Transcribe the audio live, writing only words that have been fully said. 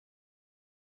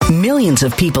Millions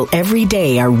of people every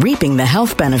day are reaping the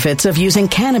health benefits of using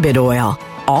cannabis oil,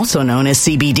 also known as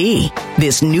CBD.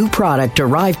 This new product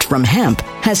derived from hemp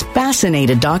has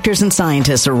fascinated doctors and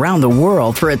scientists around the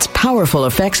world for its powerful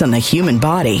effects on the human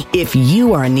body. If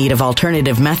you are in need of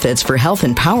alternative methods for health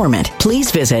empowerment, please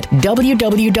visit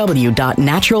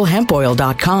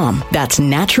www.naturalhempoil.com. That's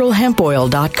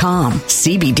naturalhempoil.com.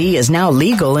 CBD is now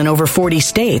legal in over 40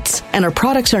 states, and our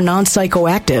products are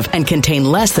non-psychoactive and contain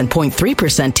less than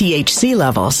 0.3% THC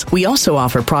levels. We also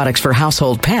offer products for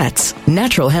household pets.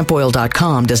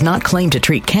 Naturalhempoil.com does not claim to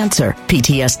treat cancer,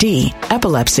 PTSD,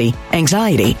 epilepsy,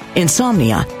 anxiety,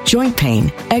 insomnia, joint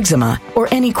pain, eczema, or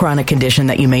any chronic condition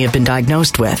that you may have been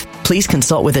diagnosed with. Please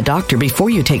consult with a doctor before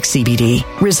you take CBD.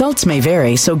 Results may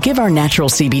vary, so give our natural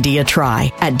CBD a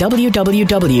try at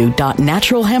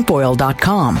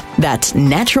www.naturalhempoil.com. That's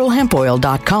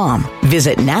naturalhempoil.com.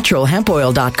 Visit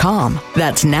naturalhempoil.com.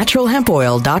 That's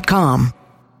naturalhempoil.com.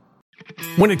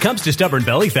 When it comes to stubborn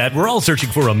belly fat, we're all searching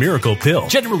for a miracle pill.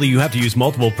 Generally, you have to use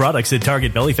multiple products that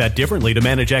target belly fat differently to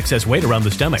manage excess weight around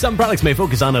the stomach. Some products may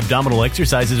focus on abdominal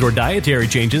exercises or dietary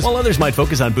changes, while others might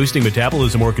focus on boosting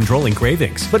metabolism or controlling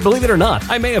cravings. But believe it or not,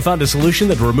 I may have found a solution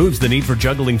that removes the need for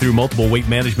juggling through multiple weight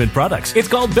management products. It's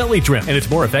called Belly Trim, and it's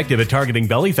more effective at targeting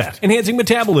belly fat, enhancing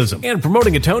metabolism, and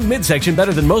promoting a toned midsection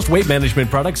better than most weight management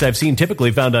products I've seen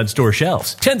typically found on store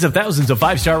shelves. Tens of thousands of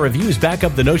 5-star reviews back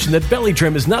up the notion that Belly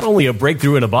Trim is not only a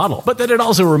breakthrough in a bottle, but that it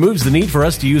also removes the need for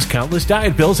us to use countless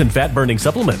diet pills and fat-burning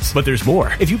supplements. But there's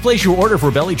more. If you place your order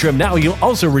for Belly Trim now, you'll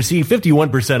also receive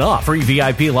 51% off, free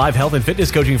VIP live health and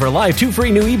fitness coaching for life, 2 free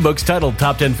new ebooks titled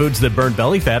Top 10 Foods That Burn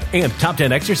Belly Fat and Top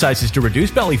 10 Exercises to Reduce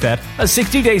Belly Fat, a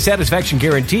 60-day satisfaction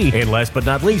guarantee, and last but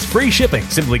not least, free shipping.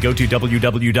 Simply go to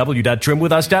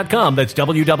www.trimwithus.com. That's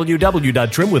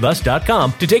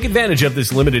www.trimwithus.com to take advantage of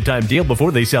this limited time deal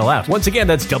before they sell out. Once again,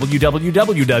 that's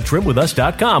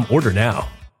www.trimwithus.com. Order now.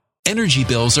 Energy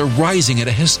bills are rising at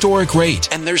a historic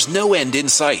rate, and there's no end in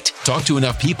sight. Talk to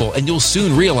enough people, and you'll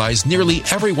soon realize nearly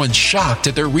everyone's shocked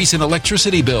at their recent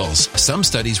electricity bills. Some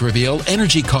studies reveal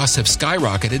energy costs have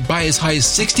skyrocketed by as high as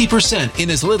 60%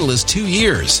 in as little as 2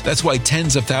 years. That's why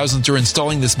tens of thousands are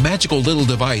installing this magical little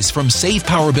device from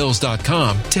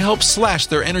SavePowerBills.com to help slash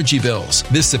their energy bills.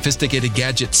 This sophisticated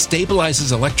gadget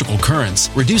stabilizes electrical currents,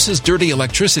 reduces dirty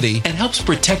electricity, and helps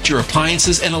protect your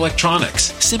appliances and electronics.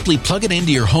 Simply plug it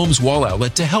into your home's wall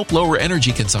outlet to help lower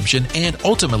energy consumption and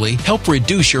ultimately help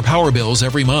reduce your power bills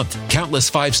every month.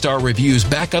 Countless 5-star reviews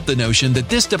back up the notion that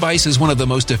this device is one of the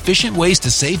most efficient ways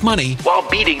to save money while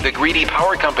beating the greedy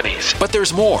power companies. But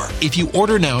there's more. If you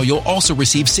order now, you'll also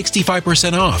receive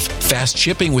 65% off, fast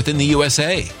shipping within the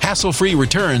USA, hassle-free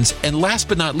returns, and last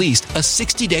but not least, a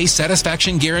 60-day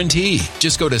satisfaction guarantee.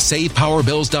 Just go to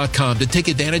SavePowerBills.com to take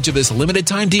advantage of this limited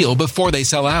time deal before they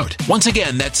sell out. Once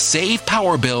again, that's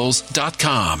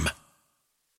SavePowerBills.com.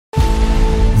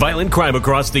 Violent crime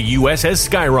across the U.S. has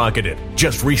skyrocketed.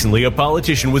 Just recently, a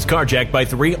politician was carjacked by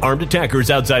 3 armed attackers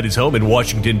outside his home in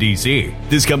Washington, D.C.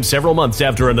 This comes several months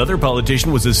after another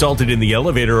politician was assaulted in the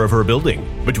elevator of her building.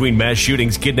 Between mass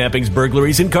shootings, kidnappings,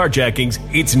 burglaries, and carjackings,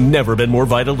 it's never been more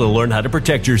vital to learn how to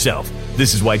protect yourself.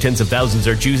 This is why tens of thousands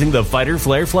are choosing the Fighter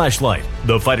Flare flashlight.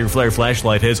 The Fighter Flare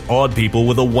flashlight has awed people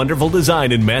with a wonderful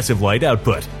design and massive light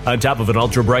output. On top of an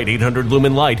ultra-bright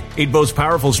 800-lumen light, it boasts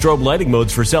powerful strobe lighting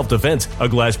modes for self-defense, a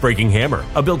glass-breaking hammer,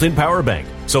 a built-in power bank,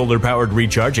 solar-powered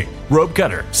recharging, rope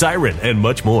cutter, siren, and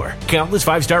much more. Countless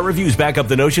 5-star reviews back up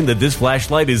the notion that this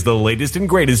flashlight is the latest and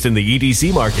greatest in the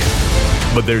EDC market.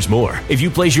 But there's more. If you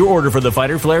place your order for the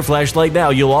Fighter Flare flashlight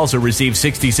now, you'll also receive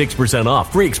 66%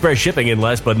 off, free express shipping, and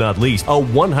last but not least, a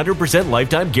 100%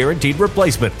 lifetime guaranteed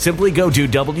replacement. Simply go to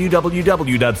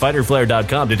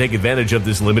www.fighterflare.com to take advantage of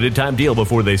this limited time deal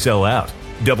before they sell out.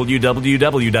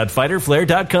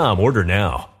 www.fighterflare.com. Order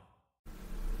now.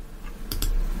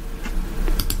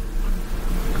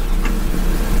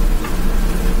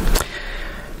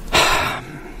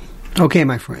 Okay,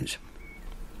 my friends.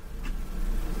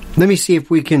 Let me see if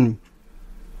we can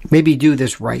maybe do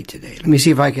this right today. Let me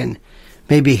see if I can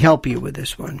maybe help you with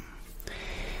this one.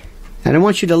 And I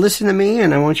want you to listen to me,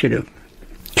 and I want you to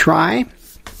try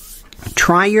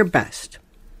your best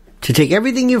to take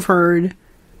everything you've heard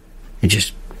and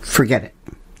just forget it.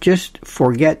 Just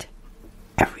forget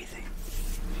everything.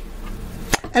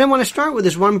 And I want to start with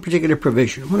this one particular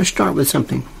provision. I want to start with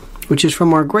something which is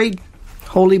from our great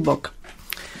holy book,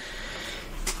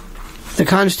 the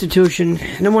Constitution,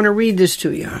 and I want to read this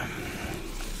to you.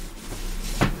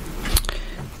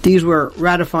 These were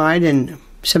ratified in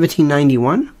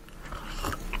 1791.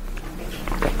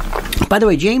 By the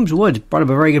way, James Woods brought up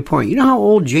a very good point. You know how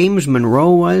old James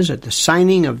Monroe was at the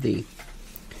signing of the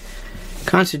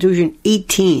Constitution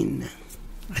 18.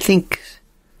 I think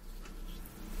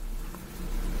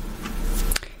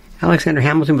Alexander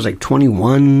Hamilton was like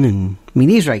 21, and I mean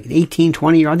these are like 18,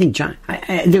 20 year. I think John.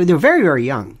 They're very, very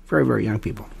young, very, very young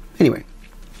people. Anyway,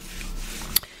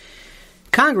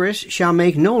 Congress shall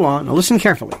make no law. Now listen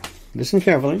carefully. Listen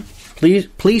carefully.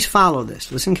 Please follow this.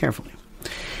 Listen carefully.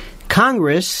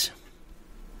 Congress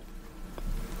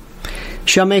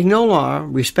shall make no law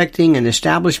respecting an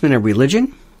establishment of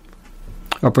religion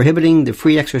or prohibiting the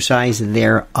free exercise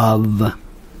thereof,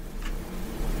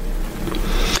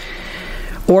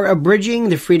 or abridging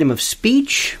the freedom of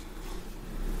speech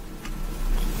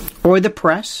or the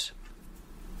press.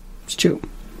 It's two.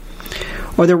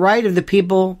 Or the right of the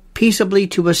people peaceably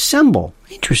to assemble.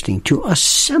 Interesting, to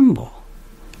assemble.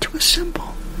 To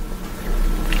assemble.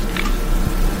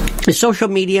 The social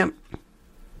media,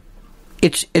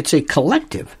 it's a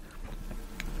collective.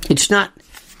 It's not,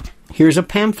 here's a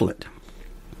pamphlet.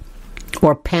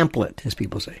 Or pamphlet, as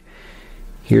people say.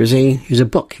 Here's a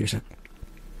book. Here's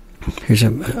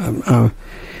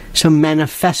some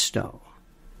manifesto.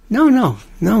 No.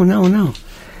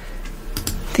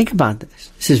 Think about this.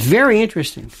 This is very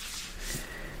interesting.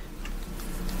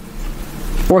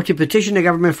 Or to petition the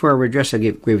government for a redress of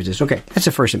grievances. Okay, that's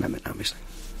the First Amendment, obviously.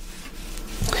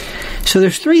 So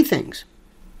there's three things.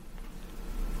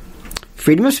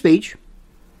 Freedom of speech,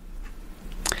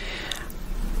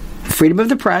 freedom of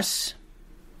the press,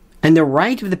 and the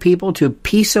right of the people to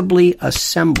peaceably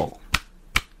assemble.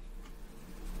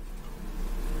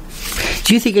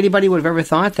 Do you think anybody would have ever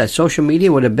thought that social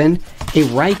media would have been a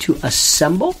right to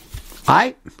assemble?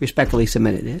 I respectfully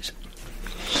submit it is.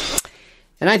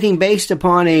 And I think based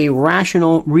upon a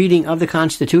rational reading of the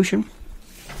Constitution,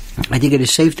 I think it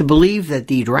is safe to believe that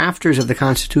the drafters of the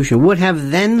Constitution would have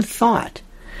then thought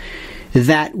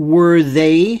that were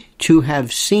they to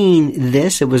have seen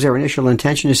this, it was their initial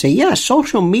intention to say, yes,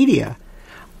 social media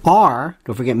are,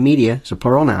 don't forget media, it's a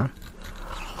plural noun,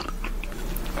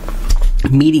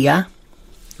 media,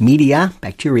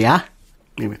 bacteria,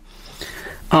 anyway,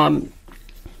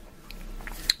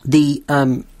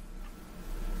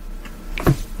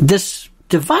 this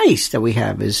device that we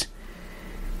have is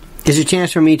a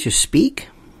chance for me to speak.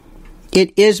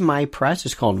 It is my press.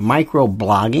 It's called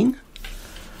microblogging.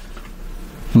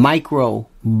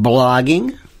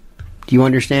 Microblogging. Do you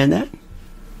understand that?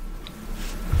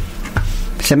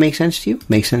 Does that make sense to you?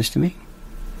 Makes sense to me.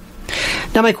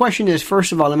 Now my question is,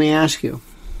 first of all, let me ask you,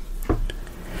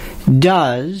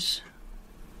 does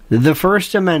the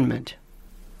First Amendment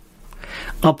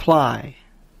apply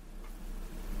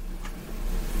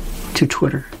to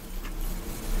Twitter?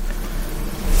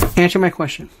 Answer my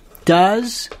question.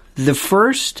 Does the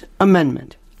First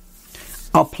Amendment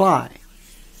apply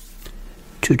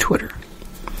to Twitter?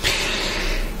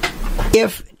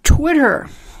 If Twitter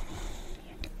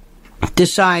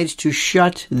decides to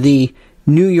shut the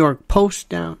New York Post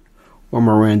down, or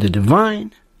Miranda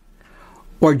Devine,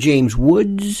 or James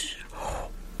Woods,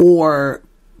 or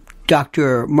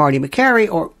Dr. Marty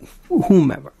McCary, or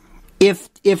whomever, if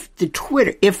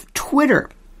Twitter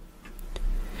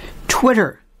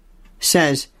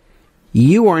says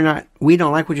we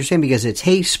don't like what you're saying because it's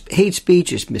hate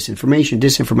speech, it's misinformation,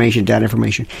 disinformation, data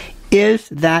information, is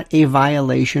that a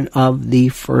violation of the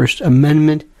First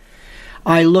Amendment?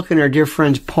 I look, and our dear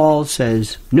friend Paul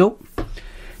says nope.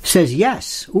 Says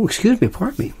yes. Oh, excuse me,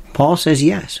 pardon me. Paul says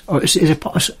yes. Or is it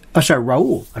Paul? Oh, sorry,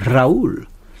 Raul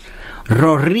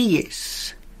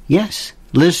Rodriguez. Yes.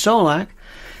 Liz Solak,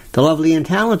 the lovely and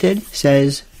talented,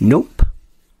 says nope.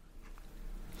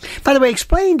 By the way,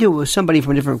 explain to somebody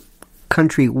from a different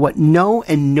country what no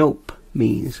and nope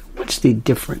means. What's the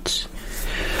difference?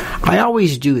 I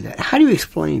always do that. How do you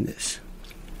explain this?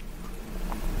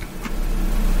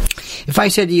 If I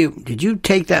said to you, did you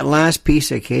take that last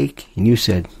piece of cake? And you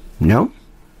said, no.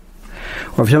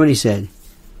 Or if somebody said,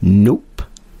 nope.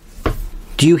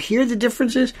 Do you hear the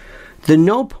differences? The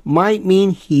nope might mean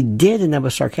he did, and that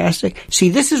was sarcastic. See,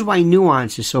 this is why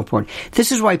nuance is so important.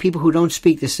 This is why people who don't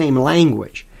speak the same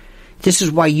language, this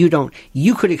is why you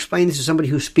could explain this to somebody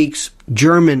who speaks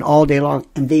German all day long,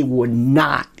 and they would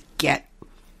not get.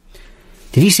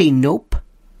 Did he say nope?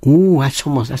 Ooh,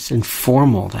 that's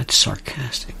informal. That's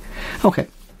sarcastic. Okay.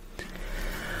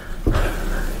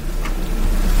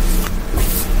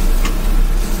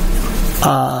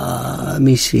 Let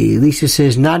me see. Lisa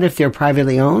says, not if they're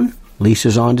privately owned.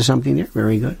 Lisa's on to something there.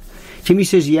 Very good. Jimmy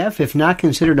says, yeah, if not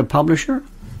considered a publisher.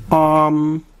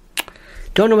 Don't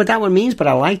know what that one means, but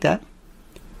I like that.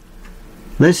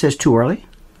 Liz says, too early.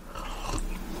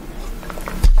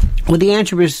 Well, the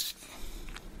answer is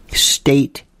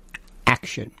state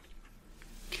action.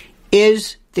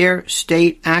 Is their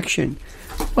state action.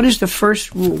 What is the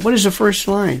first rule? What is the first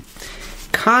line?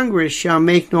 Congress shall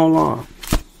make no law.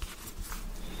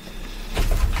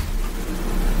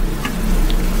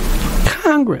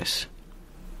 Congress.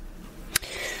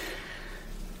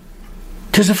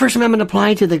 Does the First Amendment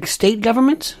apply to the state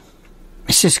governments?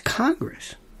 It says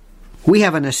Congress. We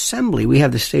have an assembly. We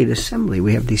have the state assembly.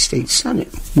 We have the state senate.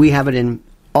 We have it in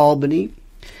Albany.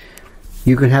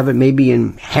 You could have it maybe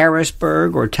in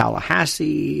Harrisburg or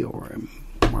Tallahassee or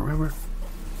wherever.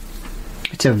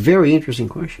 It's a very interesting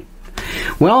question.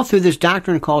 Well, through this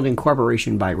doctrine called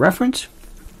incorporation by reference,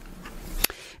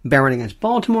 Barron against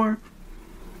Baltimore,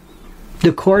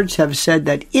 the courts have said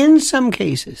that in some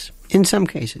cases,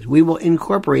 we will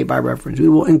incorporate by reference. We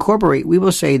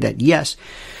will say that, yes,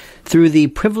 through the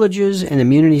Privileges and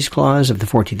Immunities Clause of the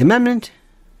 14th Amendment,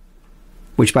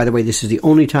 which, by the way, this is the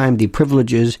only time the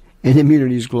Privileges and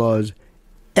Immunities Clause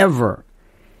ever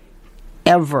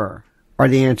are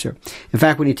the answer. In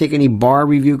fact, when you take any bar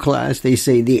review class, they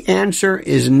say the answer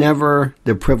is never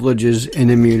the Privileges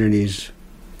and Immunities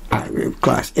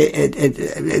class.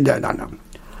 No.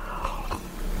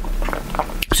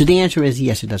 So the answer is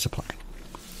yes, it does apply.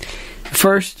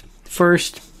 First, I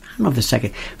don't know if the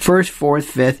second. First, fourth,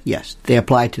 fifth, yes, they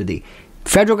apply to the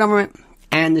federal government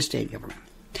and the state government.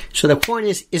 So the point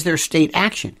is there state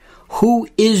action? Who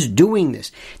is doing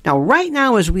this? Now, right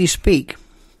now as we speak,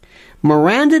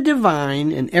 Miranda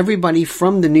Devine and everybody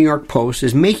from the New York Post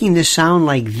is making this sound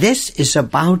like this is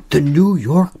about the New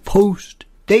York Post.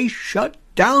 They shut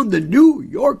down the New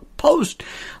York Post.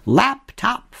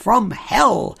 Laptop from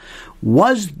Hell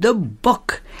was the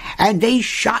book, and they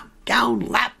shot down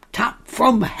Laptop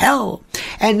from Hell,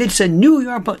 and it's a New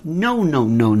York Post. No.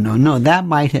 That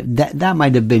might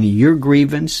have been your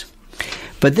grievance,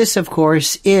 but this, of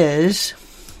course, is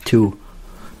to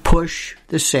push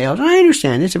the sales. And I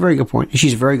understand. It's a very good point.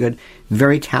 She's very good,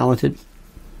 very talented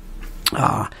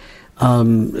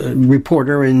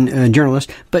reporter and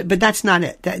journalist. But that's not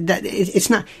it. It's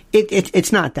not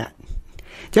that.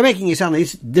 They're making it sound like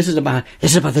this is about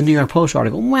the New York Post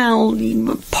article. Well,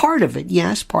 part of it,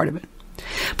 yes, part of it.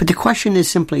 But the question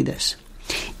is simply this: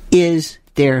 is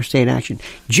there state action?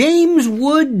 James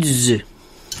Woods,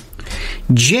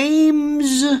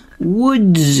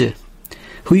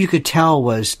 who you could tell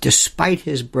was, despite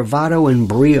his bravado and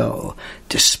brio,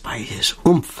 despite his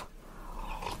oomph,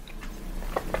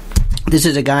 this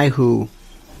is a guy who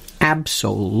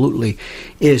absolutely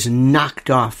is knocked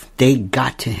off. They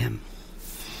got to him.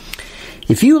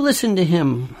 If you listen to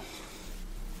him,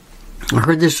 I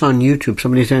heard this on YouTube.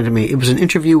 Somebody sent it to me. It was an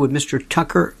interview with Mr.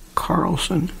 Tucker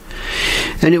Carlson,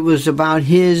 and it was about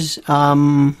his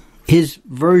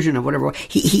version of whatever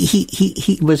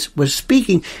he was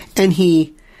speaking, and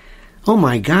oh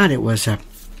my God, it was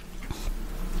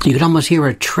you could almost hear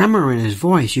a tremor in his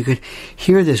voice. You could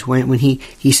hear this when he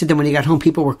said that when he got home,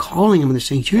 people were calling him and they're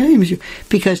saying, James,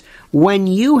 because when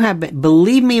you have been,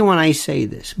 believe me when I say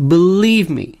this, believe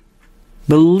me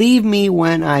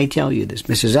when I tell you this.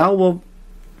 Mrs. L will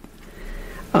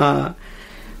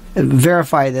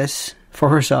verify this for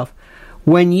herself.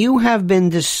 When you have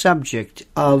been the subject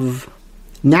of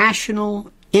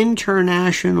national,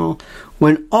 international,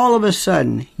 when all of a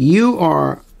sudden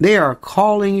they are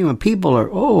calling you and people are,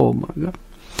 oh my God,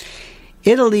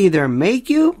 it'll either make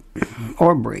you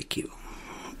or break you.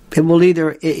 It will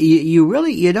either,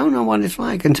 you don't know what it's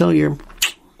like until you're,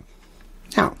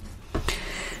 now,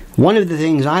 one of the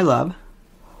things I love,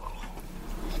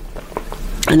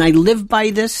 and I live by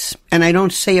this, and I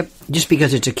don't say it just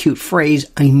because it's a cute phrase,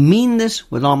 I mean this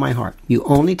with all my heart. You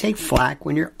only take flack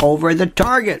when you're over the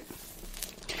target.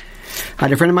 I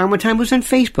had a friend of mine one time who was on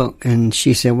Facebook, and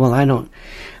she said, well, I don't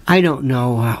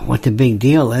know what the big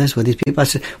deal is with these people. I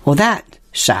said, well, that,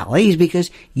 Sally, is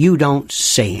because you don't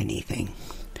say anything.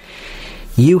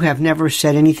 You have never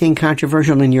said anything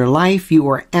controversial in your life. You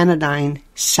are anodyne,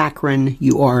 saccharine.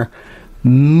 You are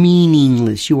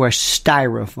meaningless. You are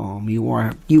styrofoam. You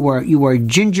are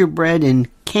gingerbread and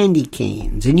candy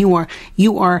canes, and you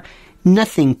are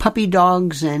nothing. Puppy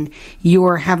dogs, and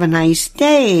you're have a nice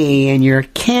day, and you're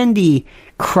Candy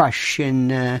Crush,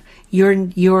 and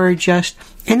you're just,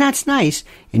 and that's nice,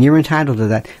 and you're entitled to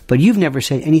that. But you've never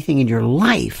said anything in your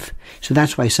life, so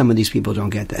that's why some of these people don't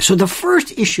get that. So the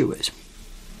first issue is,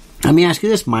 let me ask you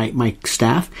this, my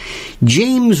staff.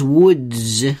 James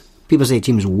Woods, people say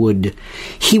James Wood,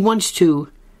 he wants to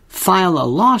file a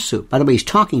lawsuit. By the way, he's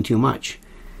talking too much.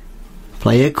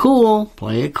 Play it cool,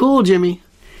 Jimmy.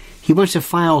 He wants to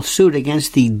file suit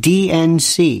against the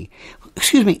DNC.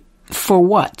 Excuse me, for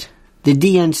what? The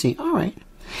DNC. All right.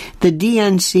 The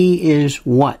DNC is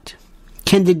what?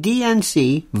 Can the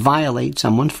DNC violate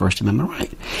someone's First Amendment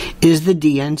right? Is the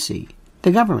DNC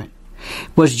the government?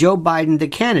 Was Joe Biden the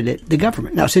candidate the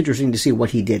government? Now, it's interesting to see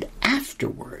what he did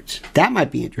afterwards. That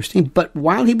might be interesting. But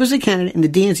while he was a candidate in the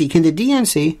DNC, can the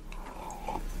DNC...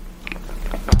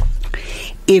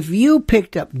 If you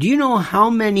picked up, do you know how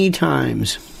many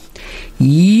times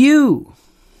we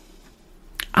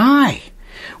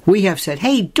have said,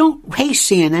 hey,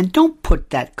 CNN, don't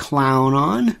put that clown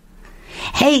on.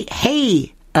 Hey,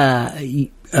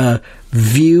 The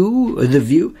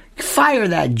View, fire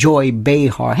that Joy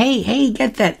Behar. Hey,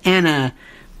 get that Anna,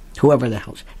 whoever the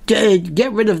hell's,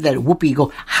 get rid of that Whoopi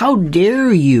Goldberg. How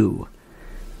dare you?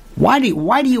 Why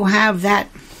do you have that?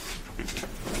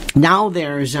 Now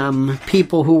there's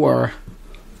people who are,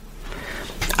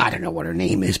 I don't know what her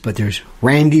name is, but there's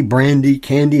Randy, Brandy,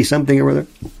 Candy, something or other.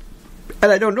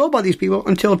 And I don't know about these people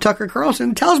until Tucker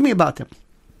Carlson tells me about them,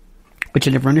 which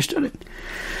I never understood it.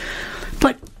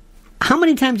 But how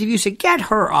many times have you said, get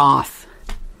her off?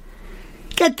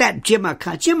 Get that Jim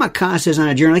Acosta. Jim Acosta is on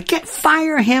a journalist.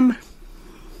 Fire him.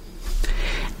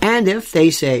 And if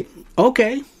they say,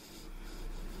 okay,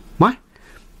 what?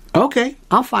 Okay,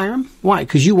 I'll fire him. Why?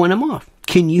 Because you want him off.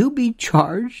 Can you be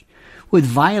charged with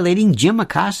violating Jim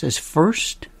Acosta's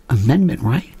First Amendment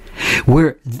right?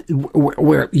 Where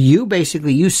you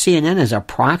basically use CNN as a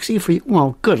proxy for you?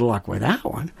 Well, good luck with that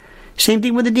one. Same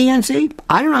thing with the DNC.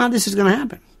 I don't know how this is going to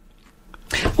happen.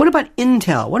 What about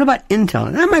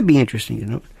Intel? That might be interesting, you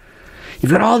know.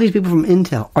 You've got all these people from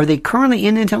Intel. Are they currently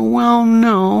in Intel? Well,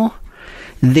 no.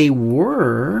 They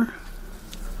were.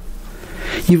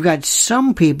 You've got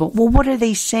some people. Well, what are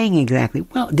they saying exactly?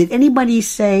 Well, did anybody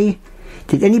say,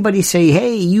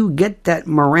 hey, you get that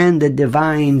Miranda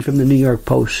Devine from the New York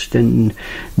Post and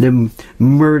the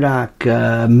Murdoch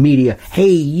media? Hey,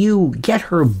 you get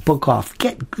her book off.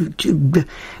 They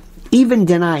even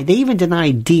deny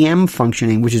DM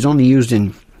functioning, which is only used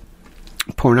in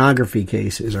pornography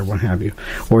cases or what have you,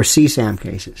 or CSAM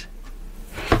cases.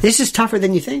 This is tougher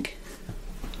than you think.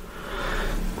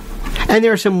 And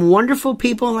there are some wonderful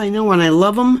people I know, and I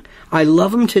love them. I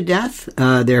love them to death.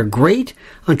 They're great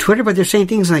on Twitter, but they're saying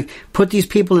things like, put these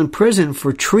people in prison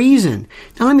for treason.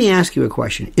 Now, let me ask you a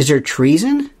question. Is there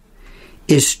treason?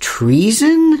 Is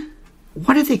treason?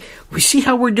 What are they? We see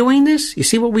how we're doing this? You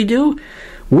see what we do?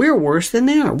 We're worse than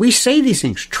they are. We say these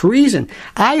things. Treason.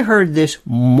 I heard this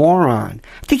moron.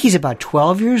 I think he's about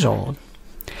 12 years old.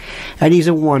 And he's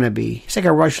a wannabe. He's like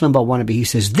a Rush Limbaugh wannabe. He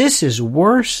says, this is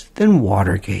worse than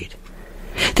Watergate.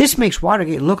 This makes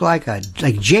Watergate look like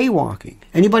jaywalking.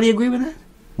 Anybody agree with that?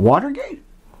 Watergate.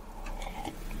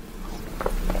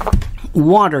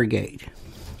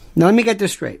 Now let me get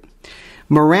this straight.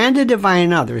 Miranda Devine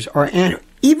and others are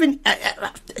even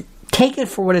take it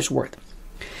for what it's worth.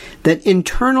 That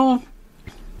internal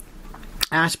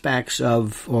aspects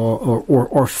of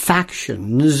or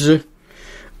factions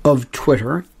of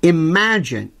Twitter.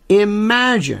 Imagine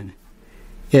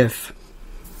if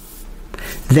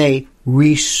they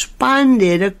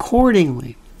responded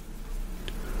accordingly.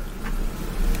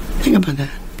 Think about that.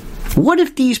 What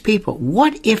if these people,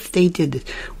 what if they did this?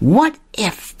 What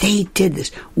if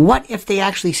they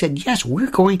actually said, yes,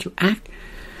 we're going to act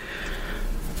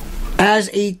as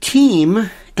a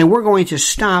team and we're going to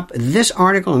stop this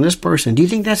article and this person? Do you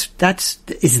think is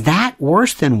that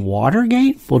worse than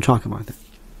Watergate? We'll talk about that.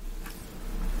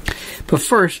 But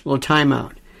first, we'll time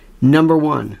out. Number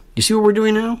one, you see what we're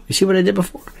doing now? You see what I did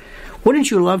before?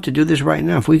 Wouldn't you love to do this right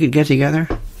now if we could get together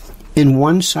in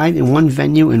one site, in one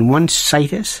venue, in one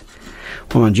situs?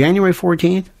 Well, on January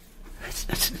 14th,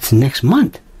 it's next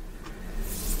month.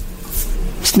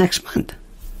 It's next month.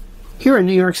 Here in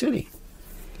New York City.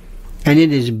 And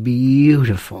it is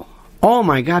beautiful. Oh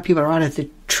my God, people are out at the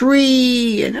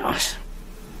tree. And it's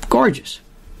gorgeous.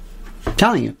 I'm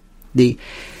telling you.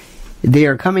 They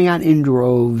are coming out in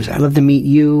droves. I'd love to meet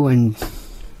you and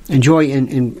enjoy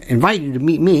and invite you to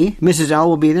meet me. Mrs. L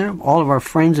will be there. All of our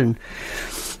friends and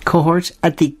cohorts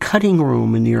at the Cutting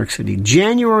Room in New York City.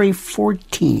 January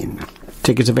 14.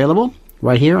 Tickets available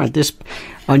right here on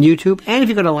YouTube. And if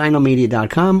you go to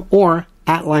LionelMedia.com or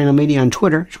at LionelMedia on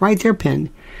Twitter, it's right there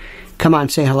pinned. Come on,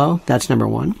 say hello. That's number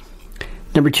one.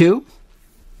 Number two,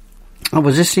 I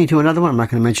was listening to another one. I'm not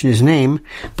going to mention his name,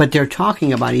 but he's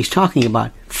talking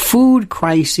about food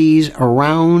crises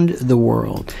around the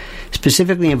world,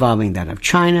 specifically involving that of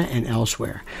China and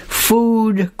elsewhere.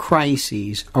 Food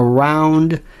crises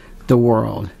around the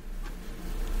world.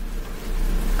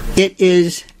 It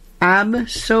is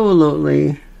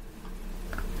absolutely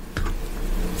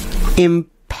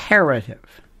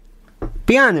imperative,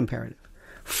 beyond imperative,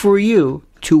 for you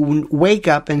to wake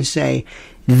up and say,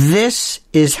 This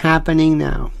is happening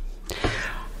now.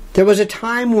 There was a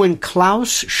time when Klaus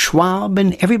Schwab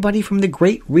and everybody from the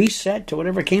Great Reset to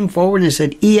whatever came forward and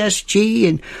said ESG,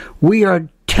 and we are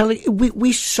telling,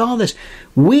 we saw this.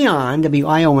 WION,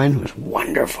 W-I-O-N, was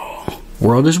wonderful.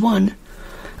 World is one.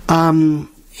 On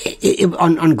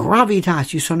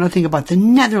Gravitas, you saw nothing about the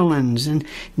Netherlands. And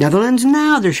Netherlands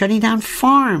now, they're shutting down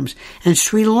farms. And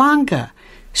Sri Lanka,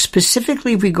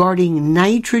 specifically regarding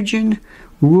nitrogen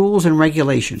rules and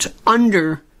regulations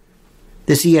under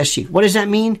this ESG. What does that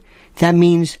mean? That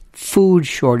means food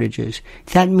shortages.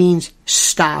 That means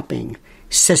stopping,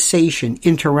 cessation,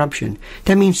 interruption.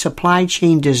 That means supply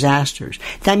chain disasters.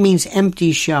 That means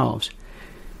empty shelves.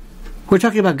 We're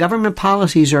talking about government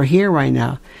policies are here right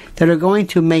now that are going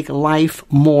to make life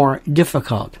more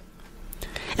difficult.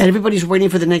 And everybody's waiting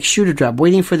for the next shoe to drop,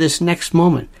 waiting for this next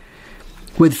moment.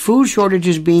 With food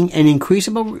shortages being an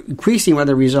increasing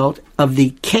result of the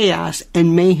chaos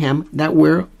and mayhem that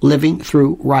we're living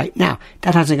through right now.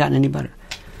 That hasn't gotten any better.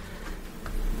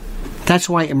 That's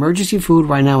why emergency food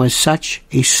right now is such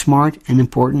a smart and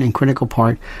important and critical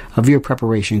part of your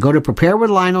preparation. Go to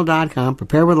preparewithlionel.com,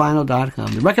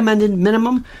 preparewithlionel.com. The recommended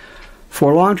minimum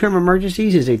for long-term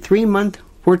emergencies is a 3 months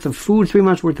worth of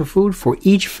food for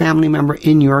each family member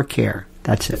in your care.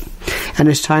 That's it. And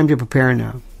it's time to prepare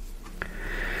now.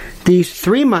 These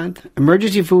 3-month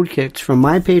emergency food kits from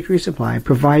My Patriot Supply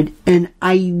provide an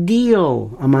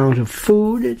ideal amount of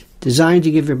food designed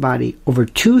to give your body over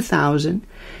 2,000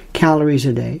 calories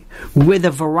a day with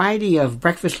a variety of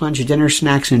breakfast, lunch, dinner,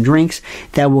 snacks, and drinks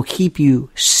that will keep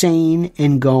you sane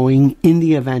and going in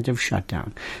the event of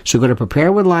shutdown. So go to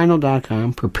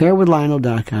preparewithlionel.com,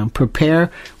 preparewithlionel.com,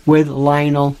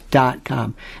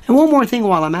 preparewithlionel.com. And one more thing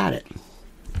while I'm at it.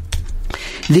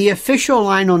 The official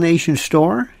Lionel Nation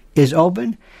store is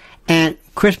open, and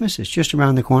Christmas is just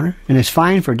around the corner, and it's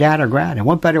fine for dad or grad. And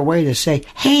what better way to say,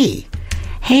 hey,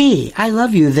 I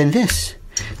love you than this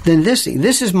thing.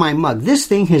 This is my mug. This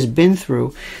thing has been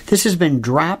through. This has been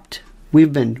dropped.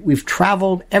 We've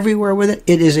traveled everywhere with it.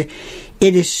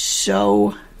 It is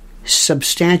so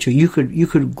substantial. You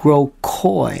could grow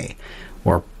koi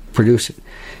or produce it.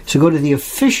 So go to the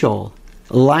official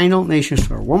Lionel Nation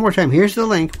store. One more time. Here's the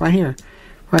link right here,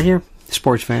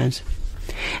 sports fans.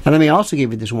 And let me also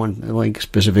give you this one link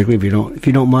specifically, if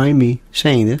you don't mind me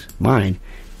saying this. Mind,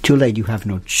 too late. You have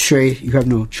no choice. You have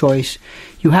no choice.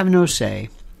 You have no say.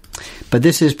 But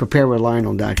this is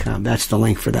preparewithlionel.com. That's the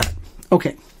link for that.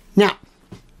 Okay. Now,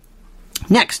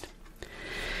 next,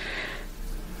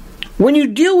 when you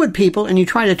deal with people and you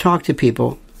try to talk to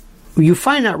people, you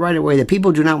find out right away that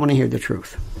people do not want to hear the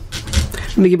truth.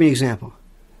 Let me give you an example.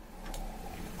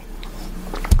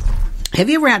 Have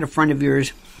you ever had a friend of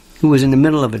yours who was in the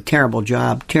middle of a terrible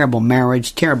job, terrible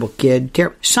marriage, terrible kid,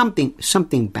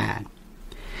 something bad?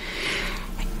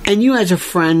 And you as a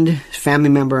friend, family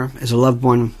member, as a loved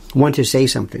one, want to say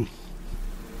something.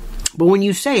 But when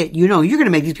you say it, you know you're going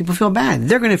to make these people feel bad.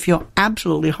 They're going to feel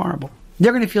absolutely horrible.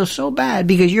 They're going to feel so bad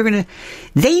because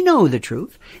they know the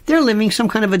truth. They're living some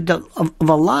kind of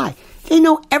a lie. They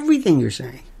know everything you're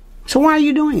saying. So why are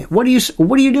you doing it? What are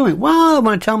you doing? Well, I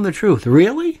want to tell them the truth.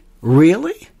 Really?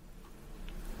 Really?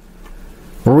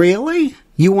 Really?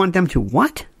 You want them to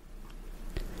what?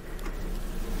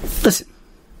 Listen.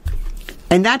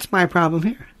 And that's my problem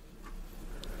here.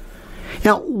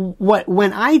 Now,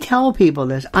 when I tell people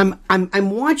this, I'm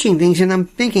watching things and I'm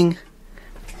thinking,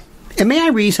 and may I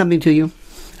read something to you?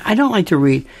 I don't like to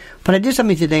read, but I did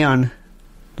something today on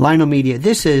Lionel Media.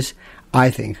 This is, I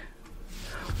think,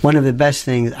 one of the best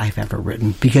things I've ever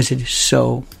written because it is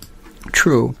so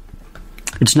true.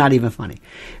 It's not even funny.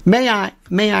 May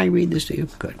I read this to you?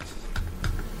 Good.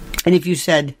 And if you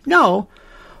said no,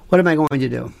 what am I going to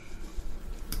do?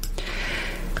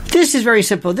 This is very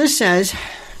simple. This says,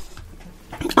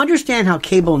 understand how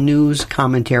cable news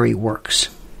commentary works.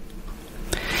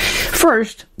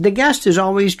 First, the guest is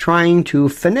always trying to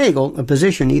finagle a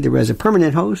position either as a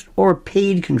permanent host or a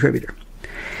paid contributor.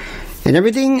 And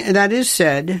everything that is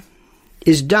said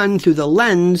is done through the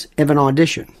lens of an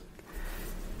audition.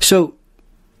 So,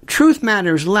 truth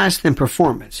matters less than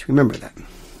performance. Remember that.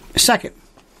 Second,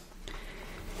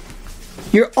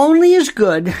 you're only as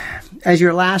good as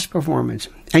your last performance.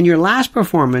 And your last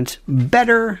performance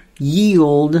better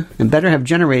yield and better have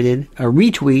generated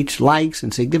retweets, likes,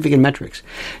 and significant metrics,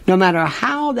 no matter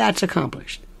how that's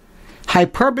accomplished.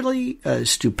 Hyperbole,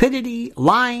 stupidity,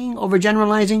 lying,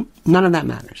 overgeneralizing, none of that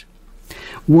matters.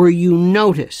 Were you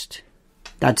noticed?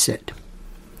 That's it.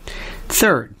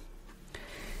 Third,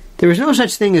 there is no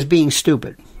such thing as being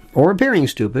stupid. or appearing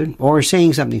stupid, or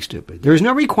saying something stupid. There is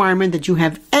no requirement that you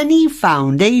have any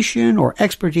foundation or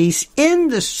expertise in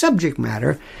the subject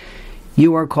matter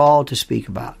you are called to speak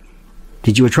about.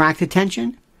 Did you attract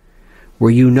attention? Were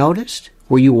you noticed?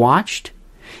 Were you watched?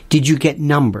 Did you get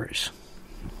numbers?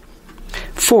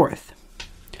 Fourth,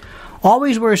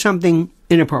 always wear something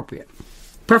inappropriate.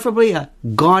 Preferably a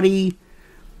gaudy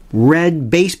red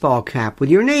baseball cap with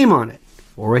your name on it,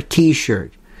 or a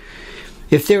t-shirt.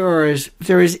 If there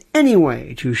is any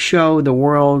way to show the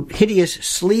world hideous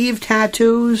sleeve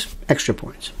tattoos, extra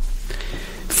points.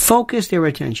 Focus their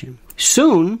attention.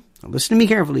 Soon, listen to me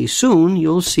carefully, soon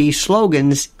you'll see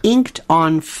slogans inked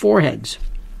on foreheads.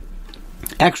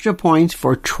 Extra points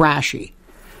for trashy.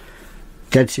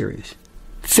 Dead serious.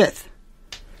 Fifth,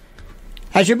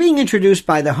 as you're being introduced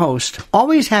by the host,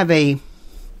 always have a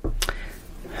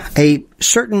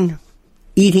certain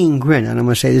eating grin, and I'm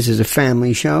going to say this is a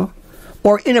family show,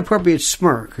 or inappropriate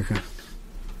smirk.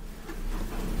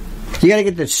 You got to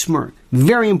get that smirk.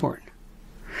 Very important.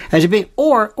 As you're being,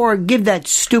 or give that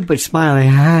stupid smile.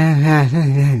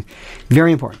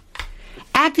 Very important.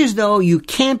 Act as though you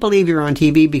can't believe you're on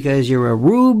TV because you're a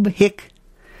Rube Hick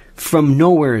from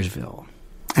Nowheresville.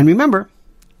 And remember,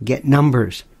 get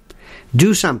numbers.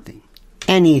 Do something.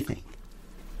 Anything.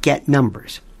 Get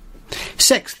numbers.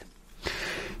 Sixth,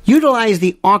 utilize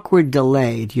the awkward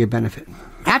delay to your benefit.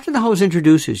 After the host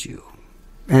introduces you,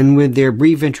 and with their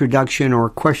brief introduction or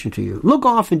question to you, look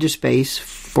off into space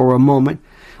for a moment,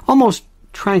 almost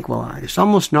tranquilized,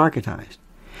 almost narcotized,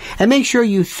 and make sure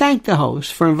you thank the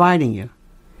host for inviting you.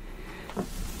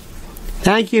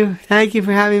 Thank you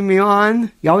for having me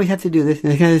on. You always have to do this,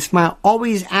 and kind of smile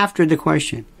always after the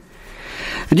question.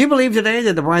 Do you believe today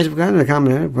that the rise of gun, the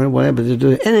common, whatever,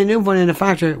 any new one in the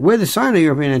factor with the sign of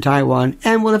European and Taiwan,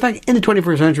 and will affect in the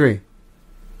 21st century?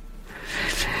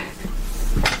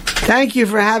 Thank you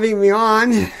for having me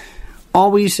on.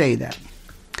 Always say that.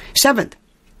 Seventh,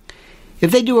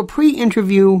 if they do a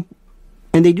pre-interview,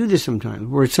 and they do this sometimes,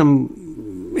 where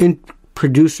some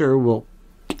producer will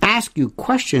ask you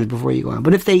questions before you go on,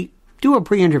 but if they do a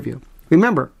pre-interview,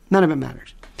 remember, none of it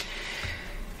matters.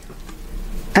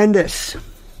 And this,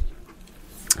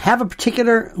 have a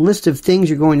particular list of things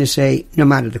you're going to say no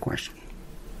matter the question.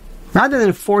 Rather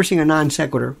than forcing a non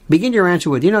sequitur, begin your answer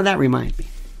with, that reminds me.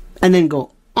 And then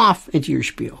go off into your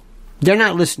spiel. They're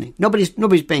not listening.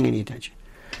 Nobody's paying any attention.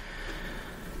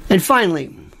 And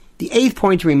finally, the eighth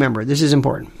point to remember, this is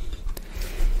important.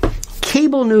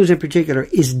 Cable news in particular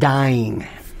is dying.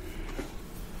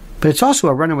 But it's also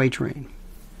a runaway train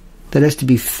that has to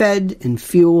be fed and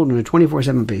fueled on a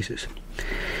 24/7 basis.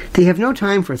 They have no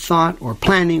time for thought or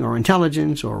planning or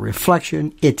intelligence or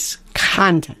reflection. It's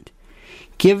content.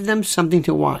 Give them something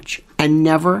to watch and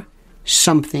never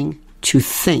something to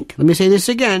think. Let me say this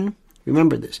again.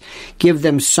 Remember this. Give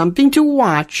them something to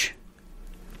watch,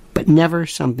 but never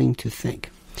something to think.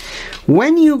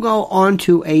 When you go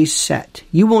onto a set,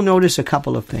 you will notice a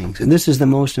couple of things, and this is the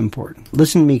most important.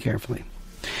 Listen to me carefully.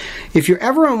 If you're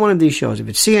ever on one of these shows, if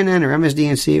it's CNN or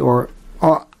MSDNC or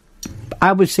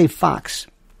I would say Fox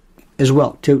as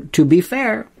well, to be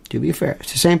fair,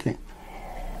 it's the same thing.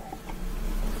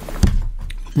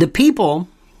 The people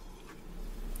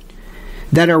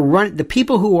that are the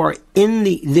people who are in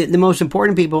the most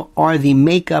important people are the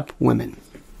makeup women.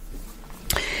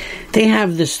 They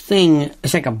have this thing,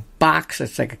 it's like a box,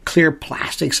 it's like a clear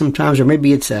plastic sometimes, or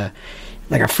maybe it's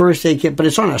like a first aid kit, but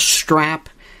it's on a strap,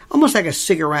 almost like a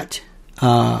cigarette,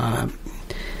 cellarette,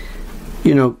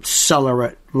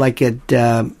 like at,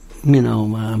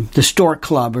 the Stork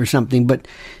Club or something, but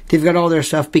they've got all their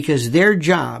stuff because their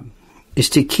job is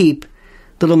to keep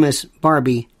Little Miss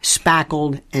Barbie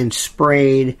spackled and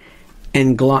sprayed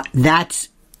and that's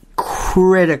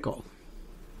critical.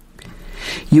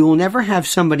 You will never have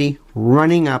somebody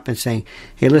running up and saying,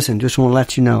 hey, listen, just want to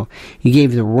let you know, you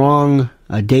gave the wrong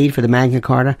date for the Magna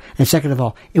Carta. And second of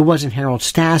all, it wasn't Harold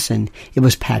Stassen, it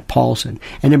was Pat Paulson.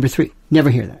 And number three, never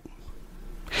hear that.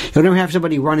 You'll never have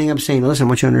somebody running up saying, listen, I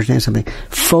want you to understand something.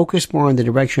 Focus more on the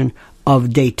direction of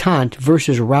détente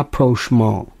versus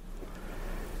rapprochement.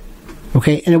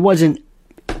 Okay? And it wasn't,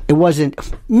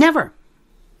 never.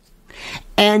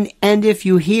 And if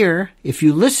you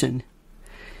listen,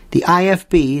 the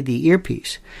IFB, the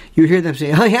earpiece, you hear them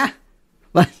say, oh yeah?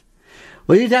 What?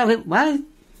 What are you telling him? What?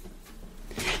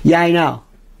 Yeah, I know.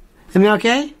 Am I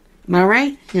okay? Am I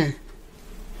right? Yeah.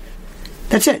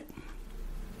 That's it.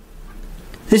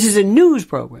 This is a news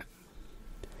program.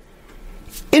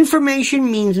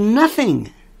 Information means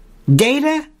nothing.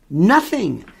 Data,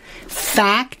 nothing.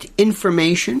 Fact,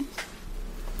 information,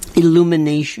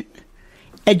 illumination,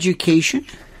 education,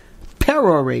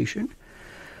 peroration,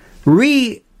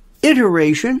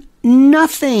 reiteration,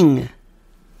 nothing.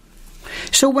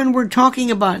 So when we're talking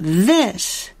about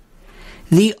this,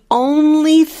 the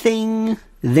only thing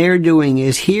they're doing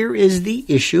is, here is the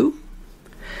issue.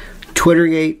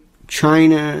 Twittergate,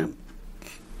 China,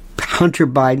 Hunter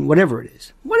Biden, whatever it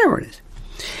is.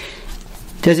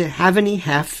 Does it have any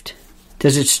heft?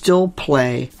 Does it still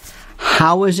play?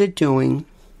 How is it doing?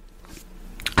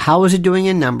 How is it doing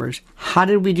in numbers? How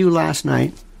did we do last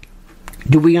night?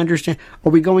 Do we understand?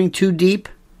 Are we going too deep?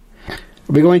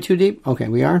 Okay,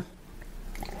 we are.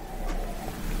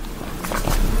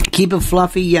 Keep it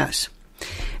fluffy, yes.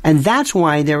 And that's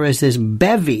why there is this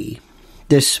bevy,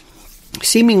 this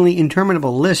seemingly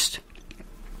interminable list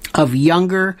of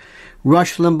younger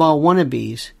Rush Limbaugh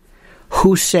wannabes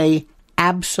who say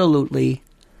absolutely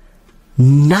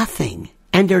nothing.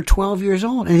 And they're 12 years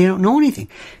old and they don't know anything.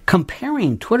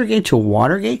 Comparing Twittergate to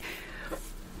Watergate.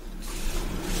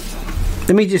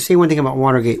 Let me just say one thing about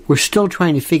Watergate. We're still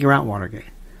trying to figure out Watergate.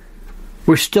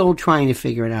 We're still trying to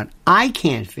figure it out. I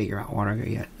can't figure out Watergate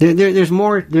yet. There's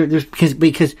more.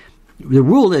 Because the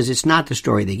rule is it's not the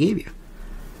story they gave you.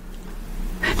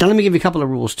 Now let me give you a couple of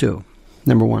rules too.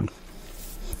 Number one.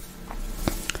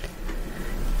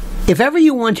 If ever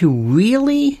you want to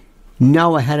really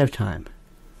know ahead of time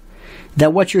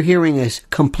that what you're hearing is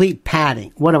complete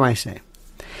padding, what do I say?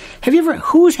 Have you ever,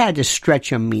 who's had to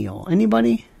stretch a meal?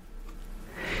 Anybody?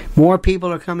 More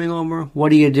people are coming over. What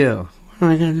do you do? What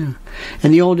am I going to do?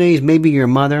 In the old days, maybe your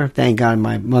mother, thank God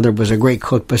my mother was a great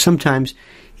cook, but sometimes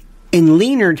in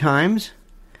leaner times,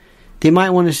 they might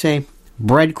want to say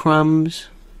breadcrumbs,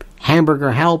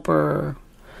 hamburger helper,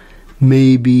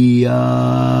 maybe,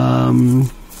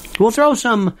 we'll throw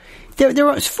some.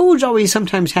 Foods always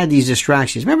sometimes had these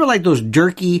distractions. Remember, like those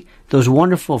jerky, those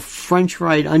wonderful French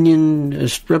fried onion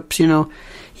strips. You know,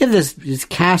 you have this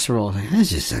casserole.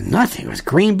 This is nothing. It's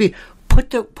green beef. Put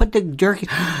the jerky.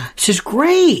 This is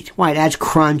great. Why? It adds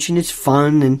crunch and it's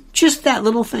fun, and just that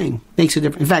little thing makes a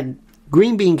difference. In fact,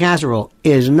 green bean casserole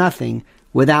is nothing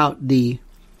without the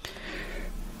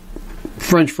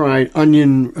French fried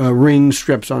onion ring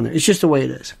strips on there. It's just the way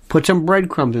it is. Put some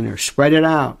breadcrumbs in there. Spread it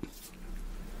out.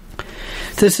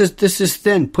 This is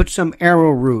thin. Put some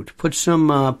arrowroot. Put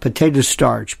some potato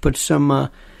starch. Put some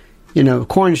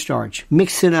cornstarch.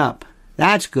 Mix it up.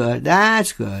 That's good.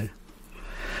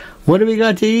 What do we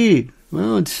got to eat?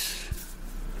 Well, it's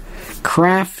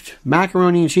Kraft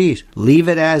macaroni and cheese. Leave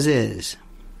it as is.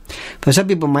 But some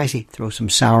people might say, throw some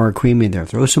sour cream in there.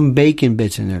 Throw some bacon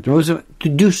bits in there.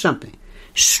 Do something.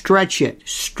 Stretch it.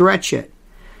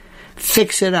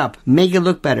 Fix it up. Make it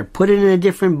look better. Put it in a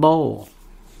different bowl.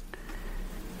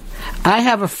 I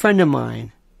have a friend of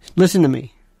mine. Listen to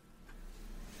me.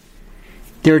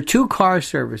 There are two car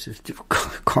services.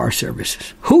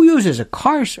 Who uses a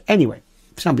car? Anyway,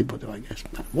 some people do, I guess.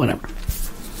 Whatever.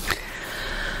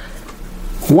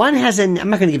 One has I'm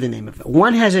not going to give the name of it.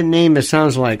 One has a name that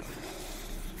sounds like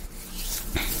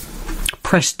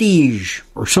Prestige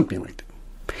or something like that.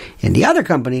 And the other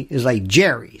company is like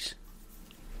Jerry's.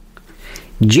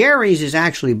 Jerry's is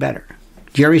actually better.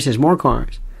 Jerry's has more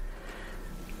cars.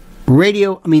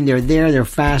 Radio, they're there, they're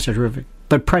fast, they're terrific.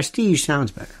 But Prestige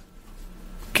sounds better.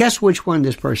 Guess which one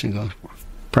this person goes for?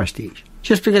 Prestige.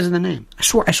 Just because of the name. I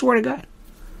swear to God.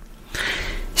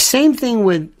 Same thing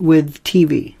with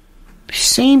TV.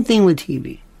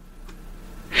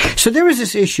 So there was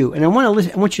this issue, and I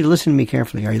want you to listen to me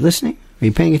carefully. Are you listening? Are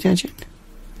you paying attention?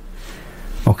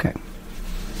 Okay.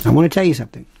 I want to tell you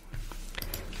something.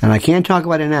 And I can't talk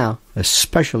about it now,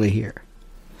 especially here.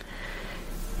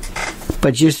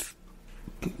 But just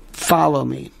follow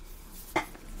me.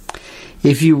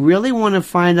 If you really want to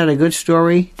find out a good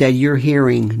story that you're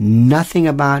hearing nothing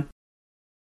about,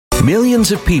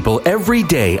 millions of people every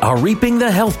day are reaping the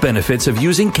health benefits of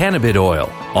using cannabis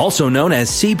oil, also known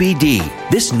as CBD.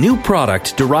 This new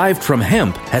product derived from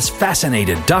hemp has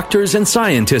fascinated doctors and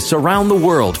scientists around the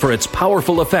world for its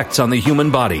powerful effects on the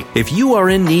human body. If you are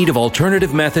in need of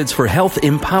alternative methods for health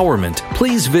empowerment,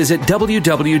 please visit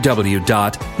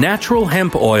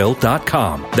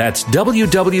www.naturalhempoil.com. That's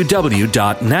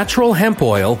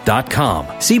www.naturalhempoil.com.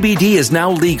 CBD is now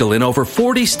legal in over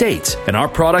 40 states, and our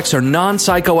products are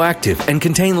non-psychoactive and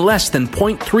contain less than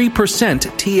 0.3%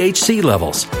 THC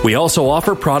levels. We also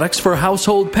offer products for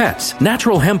household pets.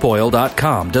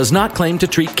 NaturalHempOil.com does not claim to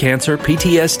treat cancer,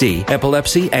 PTSD,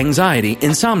 epilepsy, anxiety,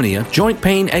 insomnia, joint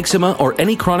pain, eczema, or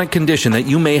any chronic condition that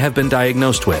you may have been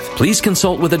diagnosed with. Please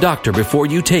consult with a doctor before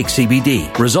you take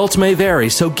CBD. Results may vary,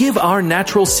 so give our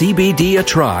natural CBD a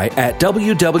try at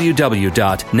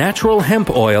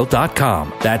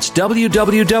www.naturalhempoil.com. That's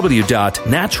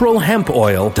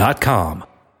www.naturalhempoil.com.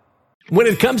 When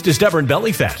it comes to stubborn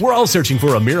belly fat, we're all searching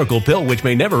for a miracle pill which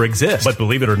may never exist. But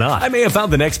believe it or not, I may have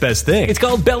found the next best thing. It's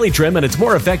called Belly Trim, and it's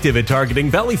more effective at targeting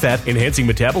belly fat, enhancing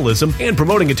metabolism, and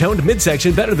promoting a toned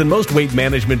midsection better than most weight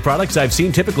management products I've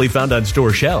seen typically found on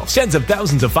store shelves. Tens of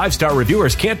thousands of 5-star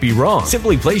reviewers can't be wrong.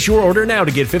 Simply place your order now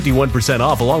to get 51%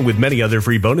 off along with many other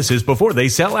free bonuses before they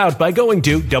sell out by going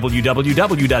to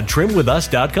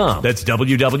www.trimwithus.com. That's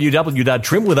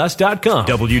www.trimwithus.com.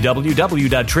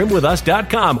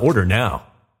 www.trimwithus.com. Order now.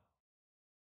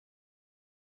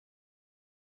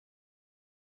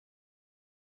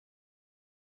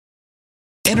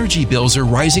 Energy bills are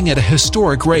rising at a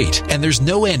historic rate, and there's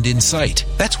no end in sight.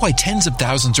 That's why tens of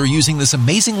thousands are using this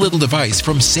amazing little device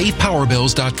from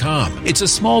SavePowerBills.com. It's a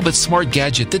small but smart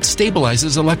gadget that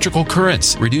stabilizes electrical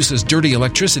currents, reduces dirty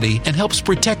electricity, and helps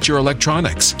protect your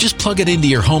electronics. Just plug it into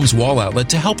your home's wall outlet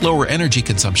to help lower energy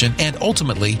consumption and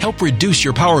ultimately help reduce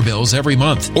your power bills every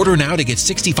month. Order now to get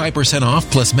 65%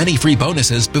 off plus many free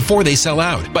bonuses before they sell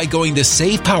out by going to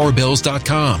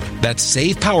SavePowerBills.com. That's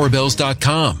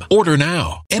SavePowerBills.com. Order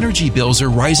now. Energy bills are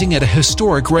rising at a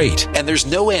historic rate, and there's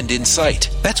no end in sight.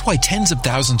 That's why tens of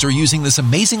thousands are using this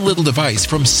amazing little device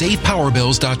from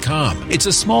SavePowerBills.com. It's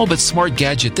a small but smart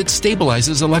gadget that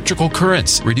stabilizes electrical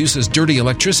currents, reduces dirty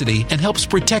electricity, and helps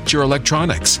protect your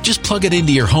electronics. Just plug it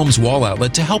into your home's wall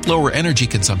outlet to help lower energy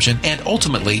consumption and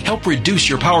ultimately help reduce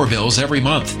your power bills every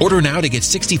month. Order now to get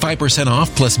 65%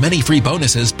 off plus many free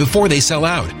bonuses before they sell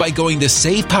out by going to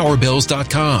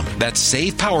SavePowerBills.com. That's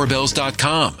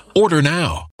SavePowerBills.com. Order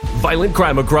now. Violent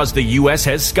crime across the U.S.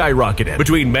 has skyrocketed.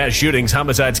 Between mass shootings,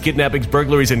 homicides, kidnappings,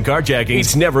 burglaries, and carjacking,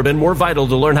 it's never been more vital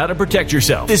to learn how to protect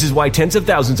yourself. This is why tens of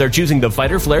thousands are choosing the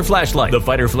Fighter Flare flashlight. The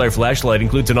Fighter Flare flashlight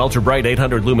includes an ultra-bright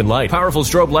 800 lumen light, powerful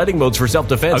strobe lighting modes for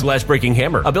self-defense, a glass-breaking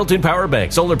hammer, a built-in power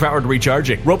bank, solar-powered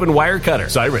recharging, rope and wire cutter,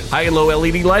 siren, high and low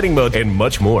LED lighting mode, and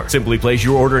much more. Simply place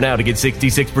your order now to get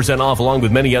 66% off along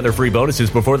with many other free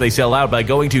bonuses before they sell out by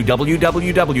going to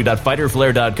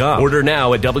www.fighterflare.com. Order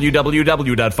now at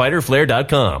www.fighterflare.com.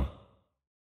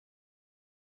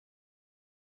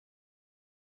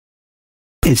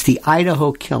 It's the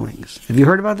Idaho killings. Have you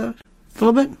heard about those? A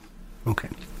little bit? Okay.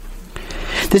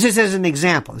 This is as an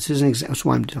example. This is an example. That's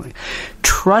why I'm telling you.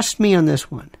 Trust me on this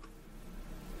one.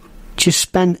 Just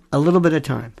spend a little bit of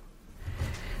time.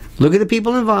 Look at the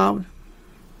people involved.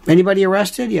 Anybody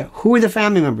arrested? Yeah. Who are the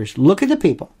family members? Look at the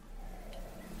people.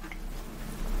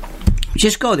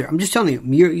 Just go there. I'm just telling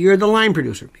you. You're the line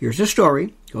producer. Here's the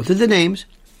story. Go through the names.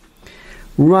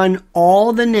 Run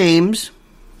all the names.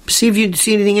 See if you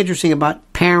see anything interesting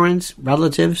about parents,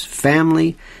 relatives,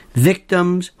 family,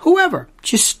 victims, whoever.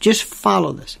 Just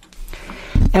follow this.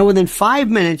 And within 5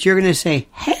 minutes, you're going to say,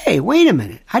 hey, wait a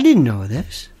minute. I didn't know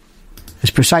this.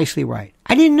 That's precisely right.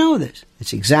 I didn't know this.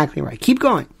 It's exactly right. Keep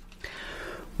going.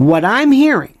 What I'm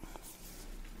hearing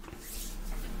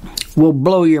will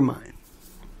blow your mind.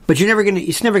 But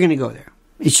it's never going to go there.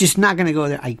 It's just not going to go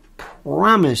there. I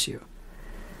promise you.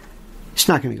 It's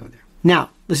not going to go there. Now,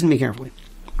 listen to me carefully.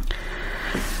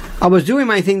 I was doing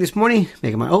my thing this morning,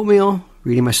 making my oatmeal,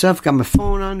 reading my stuff, got my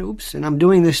phone on, and I'm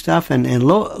doing this stuff, and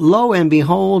lo and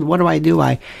behold, what do?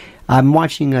 I'm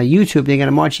watching YouTube thing, and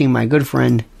I'm watching my good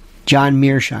friend, John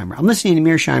Mearsheimer. I'm listening to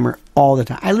Mearsheimer all the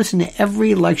time. I listen to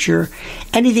every lecture,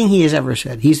 anything he has ever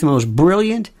said. He's the most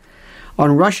brilliant.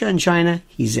 On Russia and China,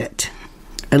 he's it.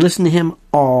 I listen to him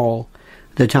all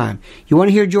the time. You want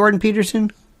to hear Jordan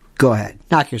Peterson? Go ahead.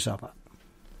 Knock yourself up.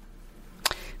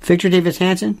 Victor Davis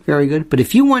Hanson? Very good. But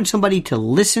if you want somebody to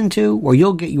listen to, or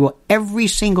you every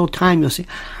single time you'll say,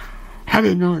 I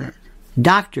didn't know that.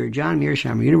 Dr. John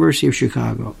Mearsheimer, University of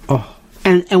Chicago. Oh.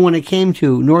 And when it came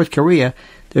to North Korea,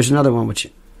 there's another one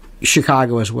which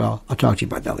Chicago as well. I'll talk to you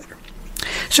about that later.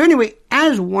 So anyway,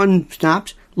 as one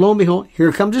stops, lo and behold,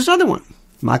 here comes this other one.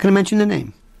 I'm not going to mention the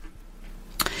name.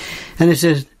 And it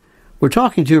says, we're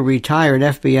talking to a retired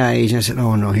FBI agent. I said,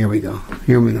 oh no, here we go.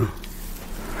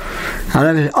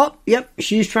 Oh, yep,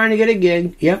 she's trying to get a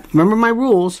gig. Yep, remember my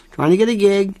rules. Trying to get a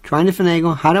gig, trying to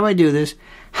finagle. How do I do this?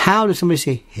 How does somebody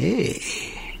say, hey?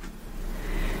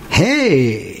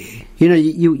 You know,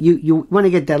 you want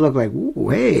to get that look like, ooh,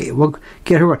 hey, we'll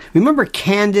get her. Remember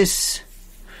Candace,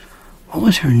 what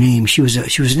was her name? She was an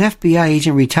FBI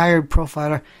agent, retired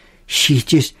profiler. She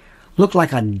just looked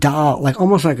like a doll,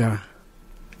 almost like it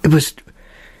was,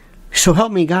 so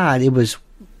help me God, it was,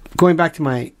 going back to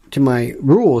my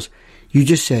rules, you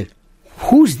just said,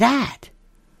 who's that?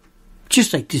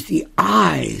 Just like just the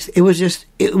eyes. It was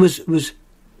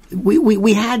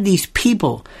we had these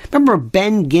people. Remember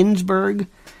Ben Ginsberg?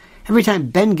 Every time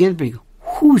Ben Ginsberg,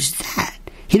 who's that?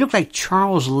 He looked like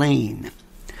Charles Lane.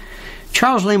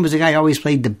 Charles Lane was the guy who always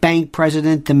played the bank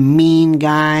president, the mean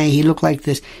guy. He looked like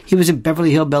this. He was in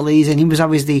Beverly Hillbillies, and he was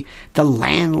always the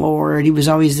landlord. He was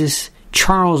always this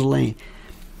Charles Lane.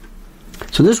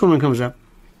 So this woman comes up,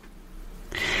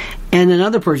 and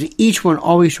another person, each one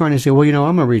always trying to say, well,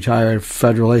 I'm a retired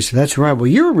federal agent. That's right. Well,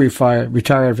 you're a retired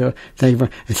federal.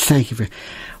 Thank you for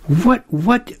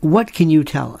what can you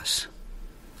tell us?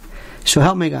 So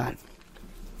help me God.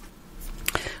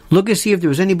 Look and see if there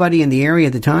was anybody in the area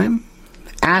at the time.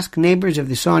 Ask neighbors if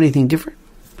they saw anything different.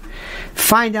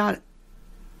 Find out.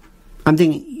 I'm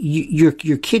thinking,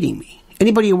 you're kidding me.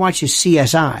 Anybody who watches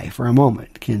CSI for a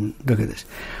moment can look at this.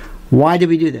 Why do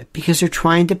we do that? Because they're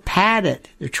trying to pad it.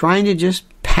 They're trying to just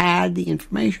pad the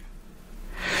information.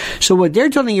 So what they're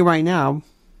telling you right now,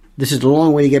 this is the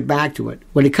long way to get back to it.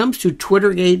 When it comes to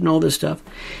Twittergate and all this stuff,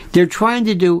 they're trying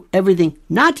to do everything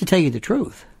not to tell you the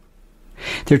truth.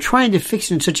 They're trying to fix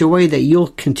it in such a way that you'll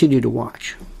continue to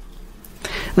watch.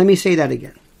 Let me say that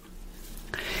again.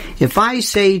 If I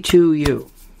say to you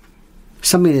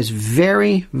something that's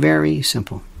very, very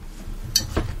simple,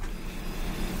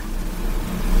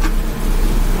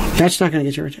 that's not going to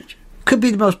get your attention. Could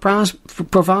be the most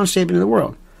profound statement in the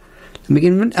world. Let me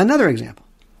give another example.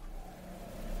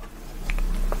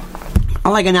 I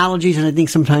like analogies, and I think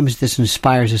sometimes this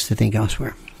inspires us to think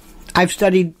elsewhere. I've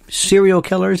studied serial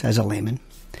killers as a layman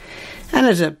and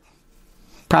as a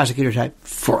prosecutor type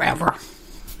forever.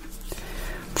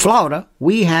 Florida,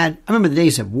 I remember the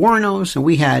days of Warnos, and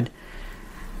we had,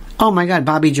 oh my God,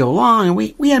 Bobby Joe Long, and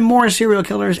we had more serial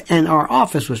killers, and our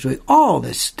office was doing all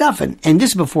this stuff, and this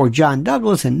is before John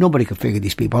Douglas, and nobody could figure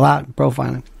these people out,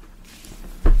 profiling.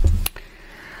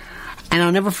 And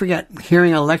I'll never forget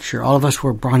hearing a lecture. All of us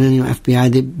were brought in,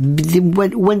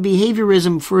 FBI. When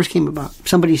behaviorism first came about,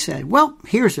 somebody said, well,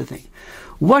 here's the thing.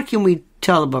 What can we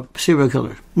tell about serial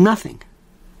killers? Nothing.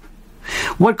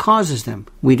 What causes them?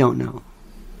 We don't know.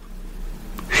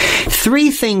 Three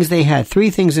things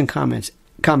in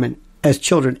common as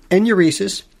children.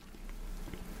 Enuresis,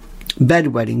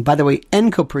 bedwetting. By the way,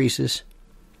 encopresis,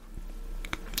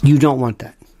 you don't want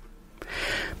that.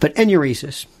 But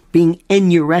enuresis, being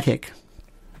enuretic,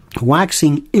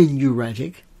 waxing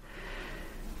enuretic,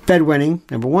 bedwetting,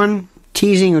 number one,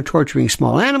 teasing or torturing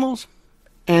small animals,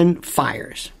 and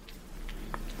fires.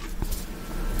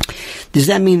 Does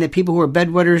that mean that people who are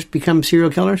bedwetters become serial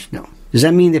killers? No. Does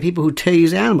that mean that people who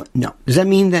tease animals? No. Does that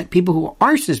mean that people who are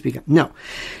arsonists become? No.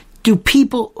 Do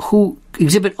people who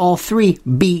exhibit all three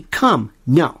become?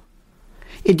 No.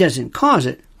 It doesn't cause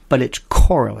it, but it's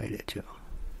correlated to.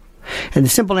 And the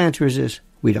simple answer is this: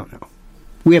 we don't know.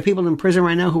 We have people in prison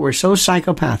right now who are so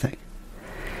psychopathic,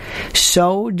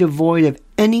 so devoid of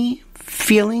any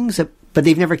feelings, but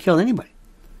they've never killed anybody.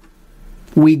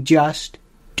 We just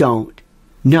don't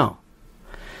know.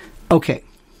 Okay,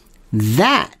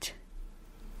 that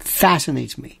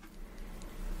fascinates me.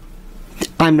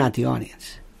 I'm not the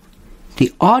audience.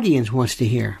 The audience wants to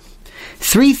hear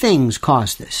three things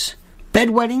cause this: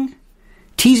 bedwetting,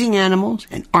 teasing animals,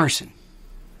 and arson.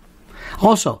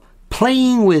 Also,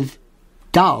 playing with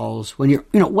dolls when you're,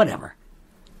 whatever.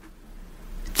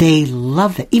 They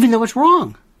love that, even though it's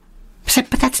wrong. I said,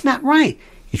 but that's not right.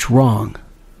 It's wrong.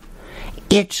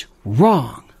 It's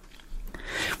wrong.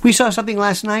 We saw something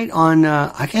last night on,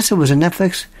 I guess it was on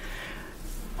Netflix.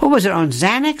 What was it, on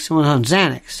Xanax? It was on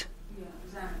Xanax. Yeah,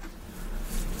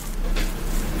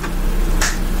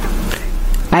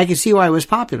 Xanax. I can see why it was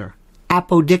popular.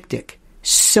 Apodictic.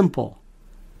 Simple.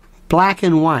 Black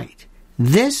and white.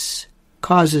 This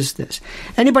causes this.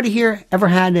 Anybody here ever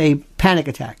had a panic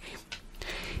attack?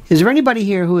 Is there anybody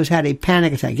here who has had a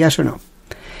panic attack? Yes or no?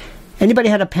 Anybody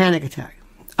had a panic attack?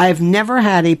 I have never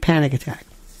had a panic attack.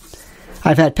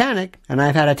 I've had panic, and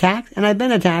I've had attacked, and I've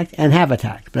been attacked, and have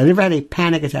attacked. But I've never had a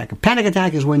panic attack. A panic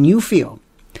attack is when you feel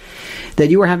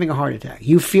that you are having a heart attack.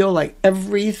 You feel like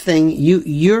everything,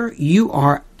 you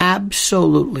are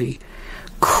absolutely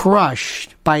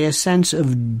crushed by a sense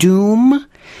of doom,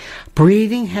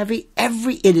 breathing heavy.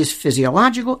 It is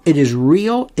physiological, it is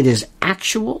real, it is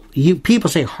actual. People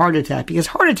say heart attack because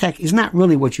heart attack is not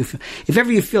really what you feel. If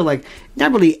ever you feel like,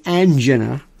 not really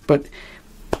angina, but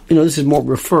this is more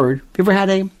referred. You've had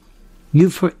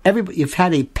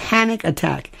a panic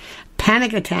attack.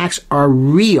 Panic attacks are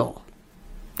real.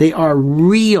 They are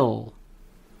real.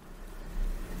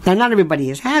 Now, not everybody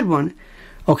has had one.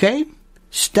 Okay?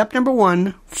 Step number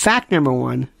one, fact number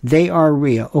one, they are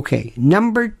real. Okay,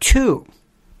 number two,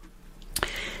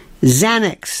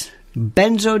 Xanax,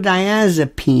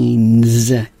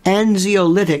 benzodiazepines,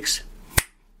 anxiolytics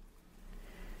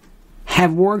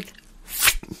have worked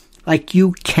like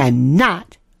you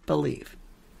cannot believe.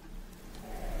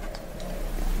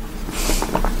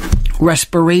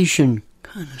 Respiration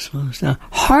kind of slows down.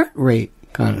 Heart rate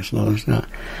kind of slows down.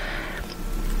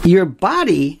 Your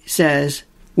body says,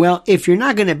 well, if you're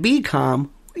not going to be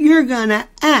calm, you're going to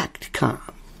act calm.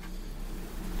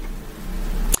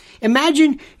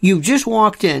 Imagine you've just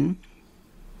walked in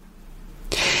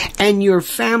and your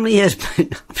family has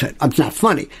been, it's not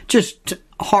funny, just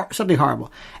something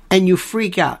horrible, and you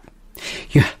freak out.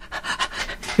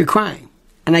 You're crying.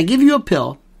 And I give you a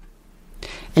pill,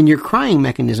 and your crying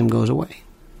mechanism goes away.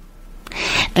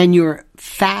 And your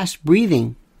fast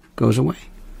breathing goes away.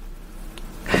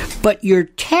 But your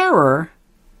terror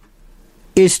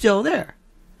is still there.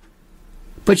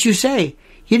 But you say,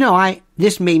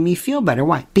 this made me feel better.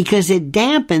 Why? Because it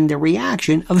dampened the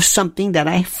reaction of something that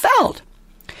I felt.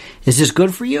 Is this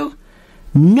good for you?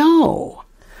 No.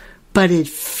 But it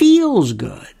feels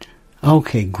good.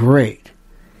 Okay, great.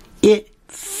 It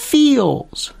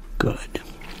feels good.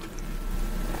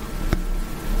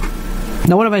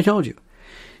 Now, what have I told you?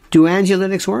 Do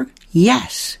anxiolytics work?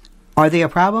 Yes. Are they a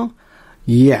problem?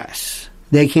 Yes.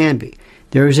 They can be.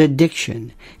 There is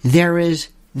addiction. There is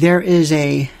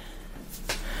a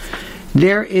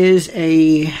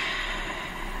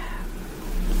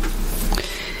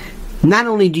not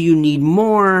only do you need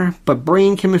more, but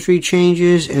brain chemistry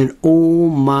changes, and oh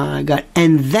my God.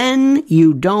 And then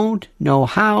you don't know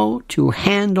how to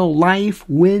handle life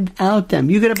without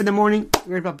them. You get up in the morning,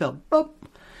 you're about pill. Boop.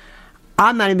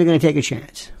 I'm not even going to take a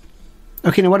chance.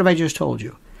 Okay, now what have I just told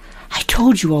you? I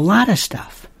told you a lot of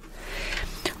stuff.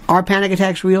 Are panic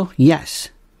attacks real? Yes.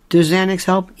 Does Xanax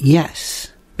help?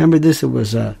 Yes. Remember this? It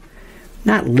was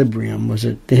not Librium, was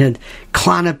it? They had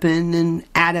Klonopin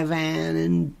and Ativan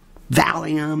and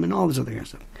Valium and all this other kind of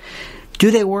stuff.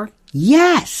 Do they work?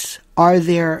 Yes. Are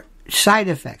there side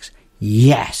effects?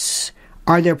 Yes.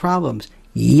 Are there problems?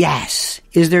 Yes.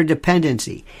 Is there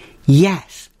dependency?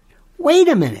 Yes. Wait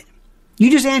a minute. You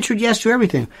just answered yes to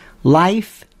everything.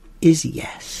 Life is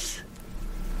yes.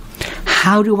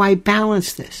 How do I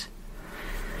balance this?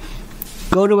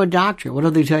 Go to a doctor. What do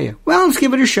they tell you? Well, let's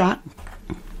give it a shot.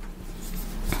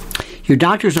 Your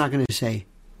doctor's not going to say,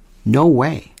 no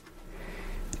way.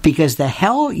 Because the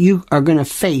hell you are going to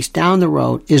face down the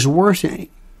road is worse than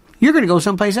you're going to go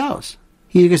someplace else.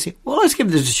 You're going to say, well, let's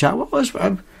give this a shot.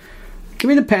 Well, give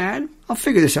me the pad. I'll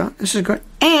figure this out. This is good.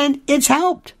 And it's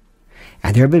helped.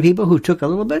 And there have been people who took a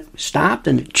little bit, stopped,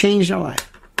 and it changed their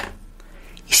life.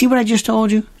 You see what I just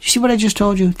told you? You see what I just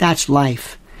told you? That's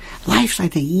life. Life's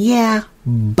like that. Yeah,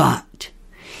 but.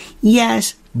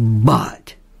 Yes,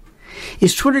 but.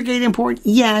 Is Twittergate important?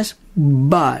 Yes,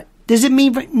 but. Does it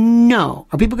mean... No.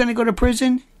 Are people going to go to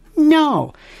prison?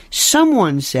 No.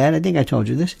 Someone said, I think I told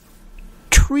you this,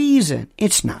 treason.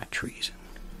 It's not treason.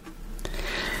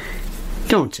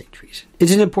 Don't say treason.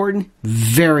 Is it important?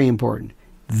 Very important.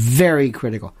 Very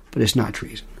critical. But it's not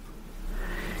treason.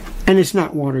 And it's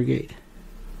not Watergate.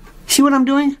 See what I'm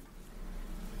doing?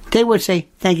 They would say,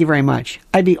 thank you very much.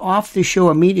 I'd be off the show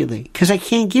immediately because I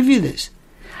can't give you this.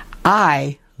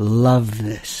 I love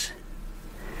this.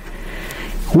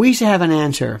 We used to have an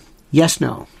answer, yes,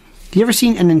 no. Have you ever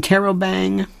seen an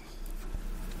interrobang?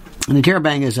 An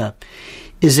interrobang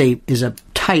is a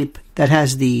type that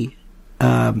has the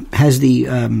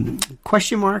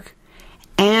question mark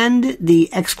and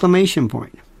the exclamation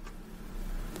point.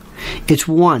 It's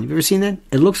one. Have you ever seen that?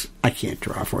 It looks, I can't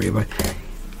draw for you, but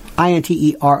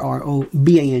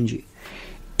INTERROBANG.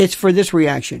 It's for this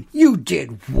reaction. You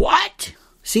did what?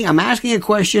 See, I'm asking a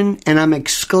question and I'm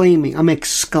exclaiming. I'm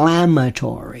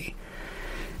exclamatory.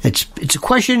 It's a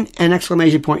question and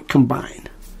exclamation point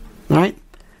combined. All right?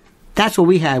 That's what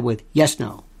we had with yes,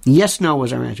 no. Yes, no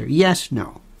was our answer. Yes,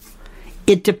 no.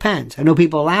 It depends. I know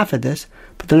people laugh at this,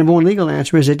 but the number one legal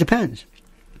answer is it depends.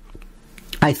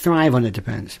 I thrive on it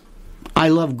depends. I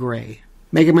love gray.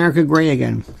 Make America gray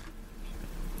again.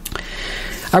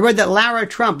 I read that Lara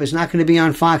Trump is not going to be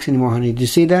on Fox anymore, honey. Did you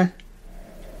see that?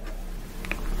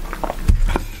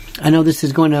 I know this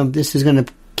is going to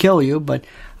kill you, but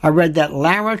I read that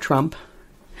Lara Trump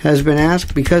has been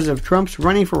asked because of Trump's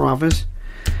running for office.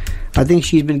 I think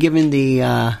she's been given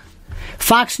the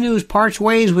Fox News parts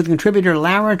ways with contributor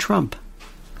Lara Trump,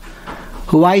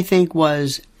 who I think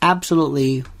was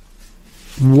absolutely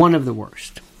one of the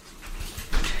worst.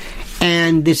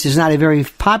 And this is not a very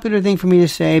popular thing for me to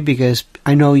say because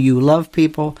I know you love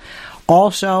people.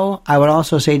 Also, I would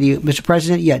also say to you, Mr.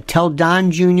 President, tell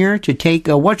Don Jr. to take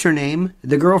what's her name,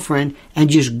 the girlfriend, and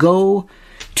just go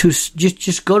to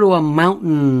just go to a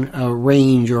mountain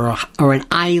range or an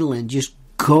island. Just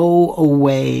go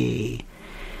away.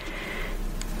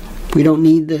 We don't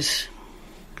need this.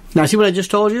 Now, see what I just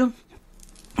told you?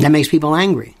 That makes people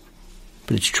angry,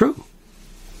 but it's true.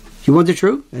 You want the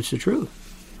truth? That's the truth.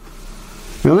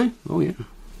 Really? Oh, yeah.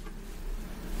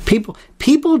 People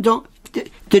don't...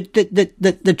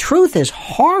 The truth is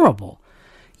horrible.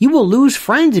 You will lose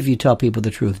friends if you tell people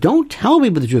the truth. Don't tell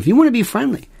people the truth. You want to be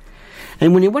friendly.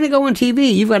 And when you want to go on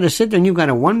TV, you've got to sit there and you've got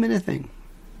a 1-minute thing.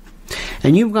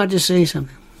 And you've got to say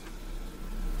something.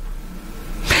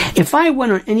 If I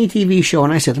went on any TV show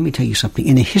and I said, let me tell you something,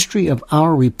 in the history of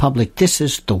our republic, this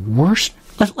is the worst.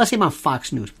 Let's say I'm on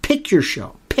Fox News. Pick your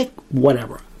show. Pick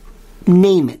whatever.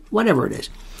 Name it. Whatever it is.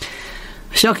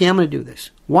 Say, okay, I'm going to do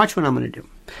this. Watch what I'm going to do.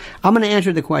 I'm going to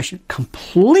answer the question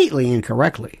completely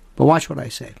incorrectly. But watch what I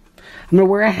say. I'm going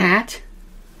to wear a hat.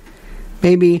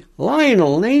 Maybe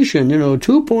Lionel Nation,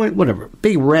 2-point,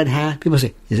 big red hat. People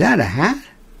say, is that a hat?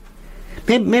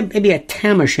 Maybe a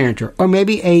tam o' shanter. Or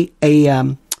maybe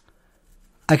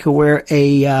I could wear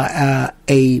a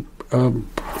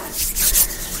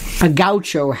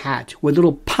gaucho hat with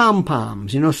little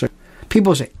pom-poms, So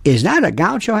people say, is that a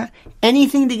gaucho hat?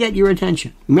 Anything to get your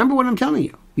attention. Remember what I'm telling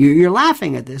you. You're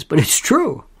laughing at this, but it's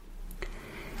true.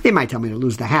 They might tell me to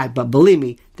lose the hat, but believe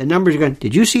me, the numbers are going,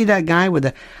 did you see that guy with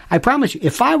the... I promise you,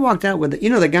 if I walked out with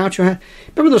the gaucho hat,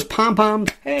 remember those pom-poms?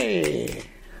 Hey...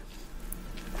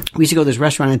 We used to go to this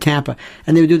restaurant in Tampa,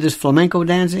 and they would do this flamenco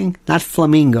dancing. Not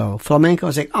flamingo. Flamenco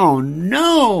is like, oh,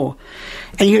 no.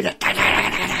 And you hear the,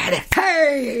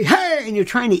 hey, hey, and you're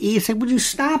trying to eat. It's like, would you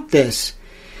stop this?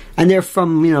 And they're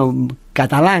from,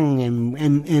 Catalan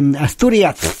and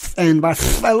Asturias and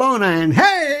Barcelona, and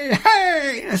hey,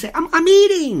 hey. And I say, I'm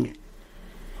eating.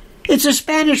 It's a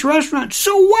Spanish restaurant.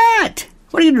 So what?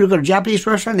 What are you going to do? Go to a Japanese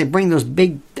restaurant? They bring those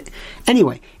big...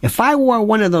 Anyway, if I wore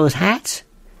one of those hats...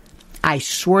 I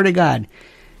swear to God,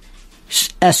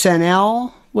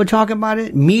 SNL would talk about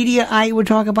it. Mediaite would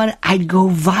talk about it. I'd go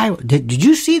viral. Did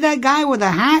you see that guy with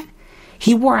a hat?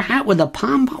 He wore a hat with a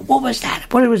pom-pom. What was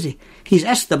that? What was he? He's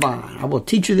Esteban. I will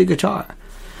teach you the guitar.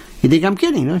 You think I'm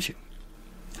kidding, don't you?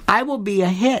 I will be a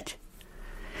hit.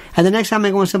 And the next time I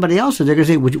go with somebody else, they're going to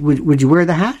say, would you wear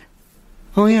the hat?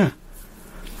 Oh, yeah.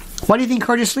 Why do you think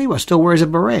Curtis Lewa still wears a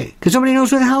beret? Because nobody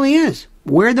knows who the hell he is.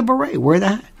 Wear the beret. Wear the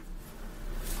hat.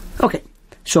 Okay,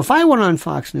 so if I went on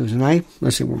Fox News and I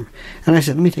said,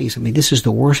 let me tell you something, this is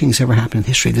the worst thing that's ever happened in the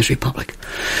history of this republic.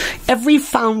 Every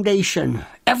foundation,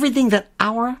 everything that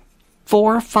our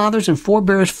forefathers and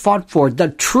forebears fought for, the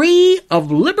tree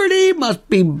of liberty must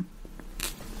be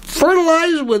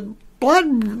fertilized with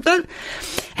blood.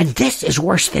 And this is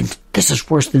worse than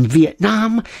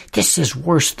Vietnam. This is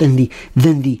worse than the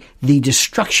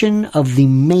destruction of the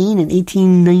Maine in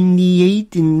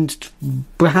 1898 and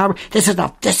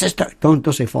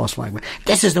don't say false flag.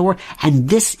 This is the worst, and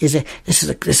this is the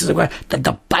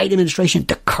Biden administration,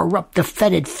 the corrupt, the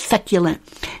fetid, feculent,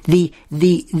 the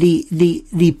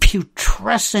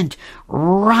putrescent,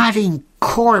 rotting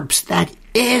corpse that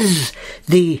is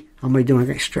the... How am I doing? I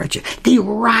gotta stretch it. The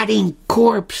rotting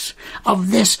corpse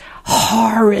of this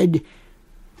horrid...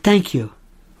 Thank you.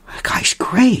 That guy's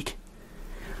great.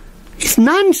 It's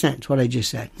nonsense what I just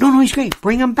said. No, he's great.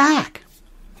 Bring him back.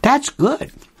 That's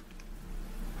good.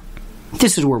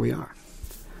 This is where we are.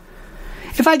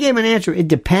 If I gave an answer, it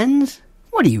depends.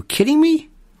 What, are you kidding me?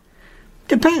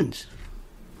 Depends.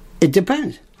 It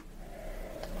depends.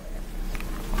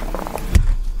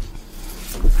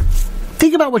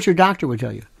 Think about what your doctor would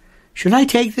tell you. Should I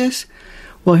take this?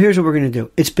 Well, here's what we're going to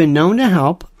do. It's been known to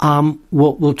help.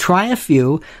 We'll try a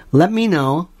few. Let me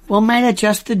know. We'll might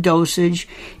adjust the dosage.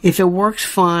 If it works,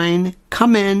 fine.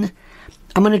 Come in.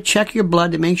 I'm going to check your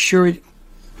blood to make sure.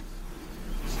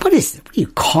 What is this? Are you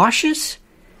cautious?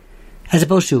 As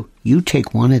opposed to, you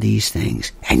take one of these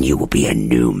things and you will be a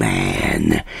new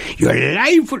man. Your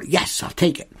life will... Yes, I'll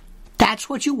take it. That's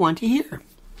what you want to hear.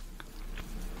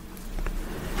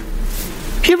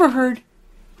 Have you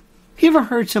ever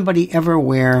heard somebody ever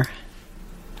wear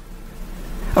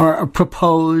or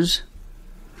propose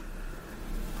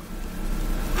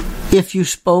if you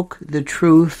spoke the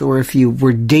truth, or if you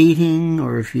were dating,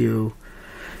 or if you...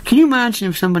 Can you imagine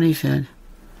if somebody said,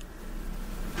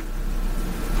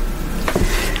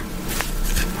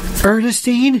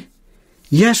 Ernestine?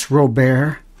 Yes,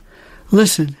 Robert.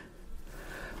 Listen,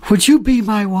 would you be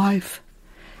my wife?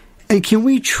 And can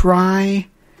we try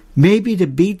maybe to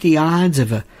beat the odds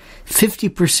of a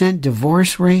 50%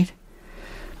 divorce rate?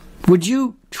 Would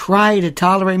you try to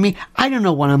tolerate me? I don't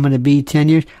know what I'm going to be 10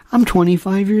 years. I'm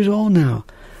 25 years old now.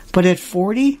 But at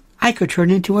 40, I could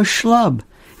turn into a schlub.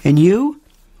 And you,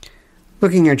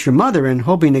 looking at your mother and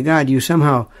hoping to God you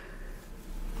somehow,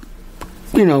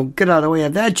 get out of the way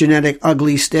of that genetic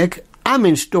ugly stick. I'm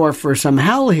in store for some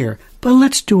hell here. But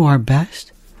let's do our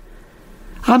best.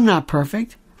 I'm not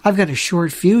perfect. I've got a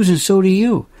short fuse, and so do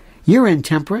you. You're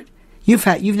intemperate. You've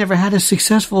never had a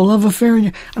successful love affair.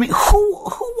 Who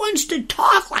wants to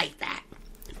talk like that?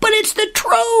 But it's the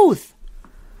truth.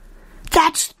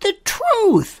 That's the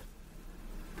truth.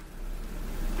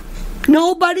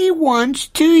 Nobody wants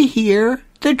to hear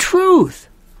the truth.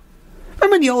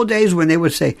 Remember in the old days when they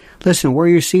would say, listen, wear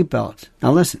your seatbelts.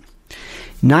 Now listen,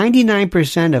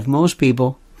 99% of most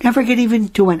people never get even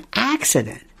to an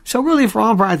accident. So really, for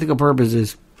all practical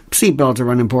purposes, seatbelts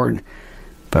are unimportant.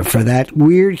 But for that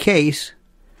weird case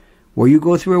where you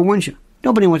go through a windshield,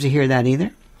 nobody wants to hear that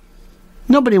either.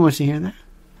 Nobody wants to hear that.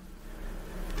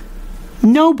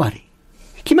 Nobody.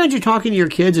 Can you imagine talking to your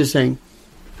kids and saying,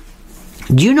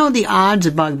 do you know the odds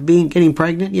about getting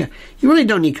pregnant? Yeah, you really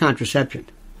don't need contraception.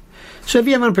 So if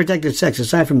you have unprotected sex,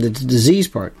 aside from the disease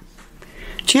part,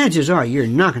 chances are you're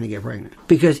not going to get pregnant.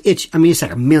 Because it's like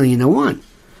 1,000,000 to 1.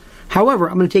 However,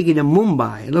 I'm going to take you to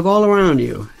Mumbai. Look all around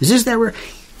you. Is this that where?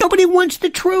 Nobody wants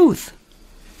the truth.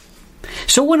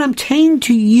 So what I'm saying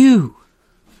to you,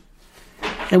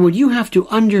 and what you have to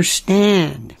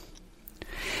understand,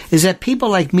 is that people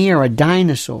like me are a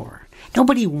dinosaur.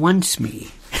 Nobody wants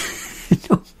me.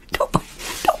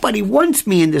 Nobody wants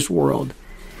me in this world.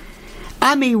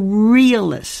 I'm a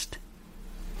realist.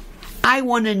 I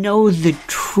want to know the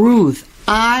truth.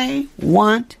 I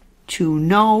want to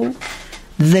know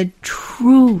the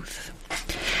truth.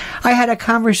 I had a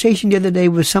conversation the other day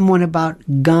with someone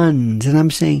about guns, and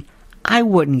I'm saying, I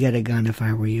wouldn't get a gun if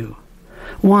I were you.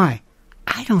 Why?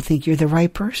 I don't think you're the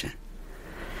right person.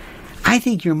 I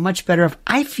think you're much better off.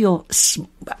 I don't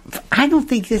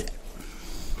think this.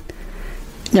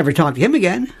 Never talk to him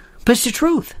again, but it's the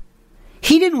truth.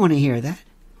 He didn't want to hear that.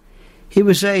 He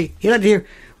would say, he'd like to hear,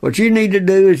 what you need to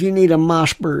do is you need a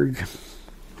Mossberg.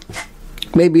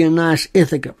 Maybe a nice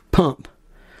Ithaca pump.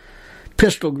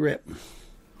 Pistol grip.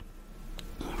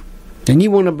 And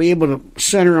you want to be able to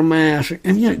center a mass.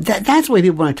 And that's the way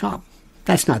people want to talk.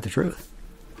 That's not the truth.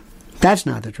 That's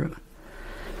not the truth.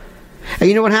 And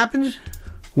you know what happens?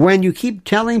 When you keep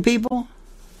telling people,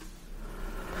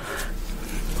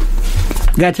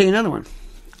 I got to tell you another one.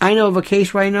 I know of a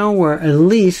case right now where at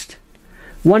least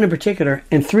one in particular,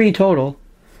 and 3 total,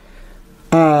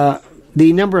 the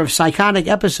number of psychotic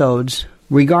episodes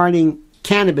regarding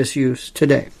cannabis use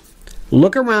today.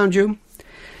 Look around you.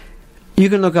 You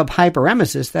can look up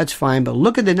hyperemesis, that's fine, but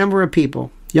look at the number of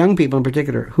people, young people in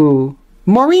particular, who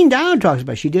Maureen Dowd talks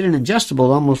about. She did an ingestible,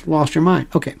 almost lost her mind.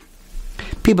 Okay.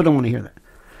 People don't want to hear that.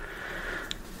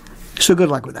 So good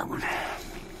luck with that one.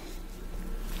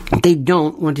 They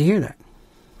don't want to hear that.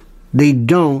 They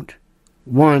don't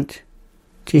want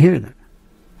to hear that.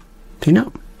 They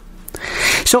don't.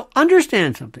 So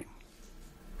understand something.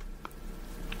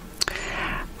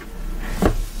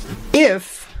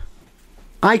 If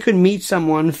I could meet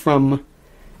someone from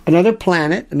another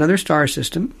planet, another star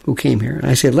system, who came here, and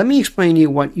I said, let me explain to you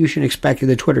what you should expect of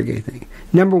the Twittergate thing.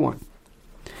 Number 1,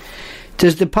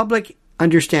 does the public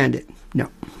understand it? No.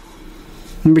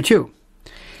 Number 2,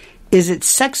 is it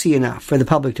sexy enough for the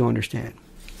public to understand?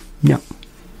 No.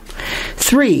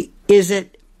 3, is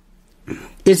it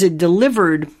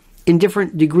delivered in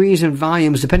different degrees and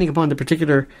volumes depending upon the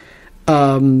particular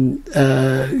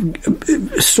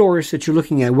source that you're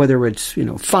looking at, whether it's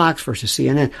Fox versus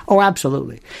CNN? Oh,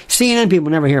 absolutely. CNN people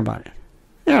never hear about it.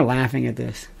 They're laughing at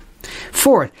this.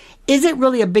 4th, is it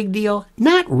really a big deal?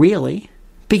 Not really,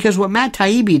 because what Matt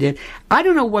Taibbi did, I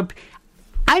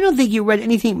don't think you read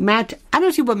anything I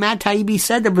don't see what Matt Taibbi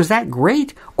said that was that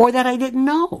great or that I didn't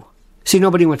know. See,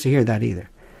 nobody wants to hear that either.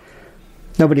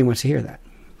 Nobody wants to hear that.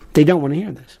 They don't want to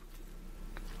hear this.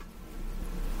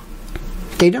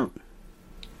 They don't.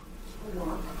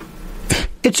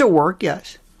 It's a work,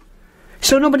 yes.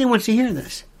 So nobody wants to hear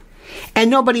this.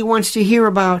 And nobody wants to hear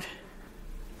about,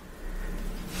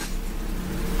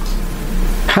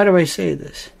 how do I say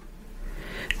this?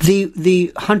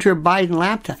 The Hunter Biden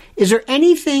laptop. Is there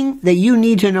anything that you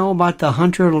need to know about the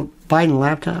Hunter Biden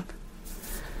laptop?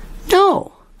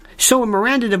 No. So when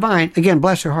Miranda Devine, again,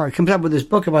 bless her heart, comes up with this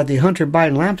book about the Hunter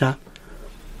Biden laptop,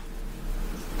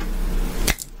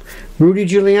 Rudy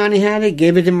Giuliani had it,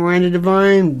 gave it to Miranda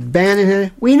Devine, Bannon had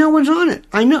it. We know what's on it.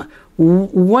 I know.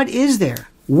 What is there?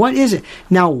 What is it?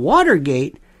 Now,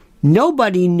 Watergate,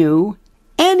 nobody knew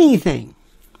anything.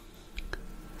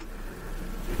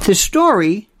 The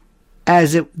story,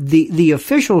 the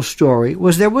official story,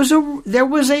 was there was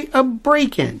a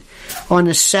break-in. On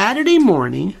a Saturday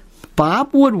morning,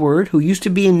 Bob Woodward, who used to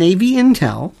be in Navy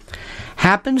Intel,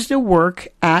 happens to work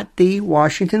at the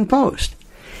Washington Post.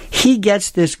 He gets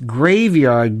this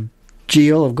graveyard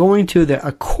deal of going to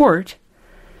a court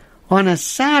on a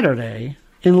Saturday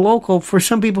in local for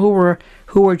some people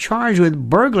who were charged with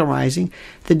burglarizing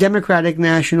the Democratic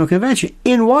National Convention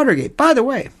in Watergate. By the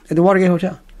way, at the Watergate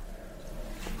Hotel.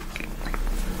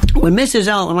 When Mrs.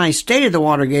 L and I stayed at the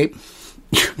Watergate,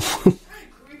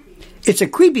 it's a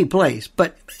creepy place,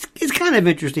 but it's kind of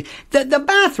interesting. The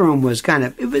bathroom was kind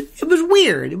of, it was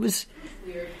weird. It was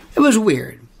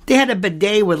weird. They had a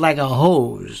bidet with like a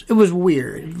hose. It was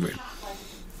weird.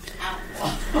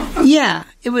 Yeah,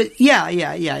 it was.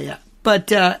 Yeah.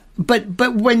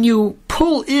 But when you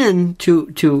pull in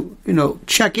to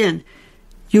check in,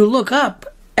 you look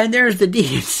up and there's the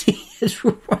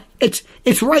DNC.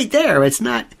 It's right there. It's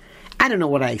not. I don't know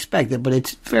what I expected, but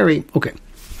it's very okay.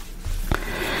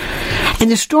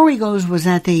 And the story goes was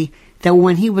that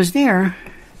when he was there,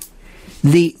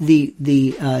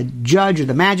 the judge or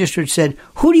the magistrate said,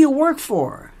 "Who do you work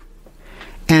for?"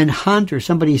 And Hunt or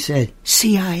somebody said,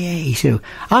 "CIA." He said,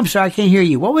 "I'm sorry, I can't hear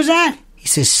you. What was that?" He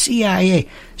says, "CIA."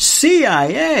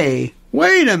 CIA?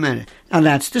 Wait a minute. Now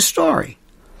that's the story.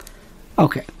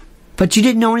 Okay. But you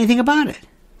didn't know anything about it.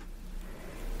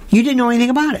 You didn't know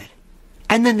anything about it.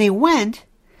 And then they went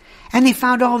and they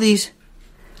found all these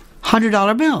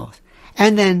 $100 bills.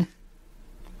 And then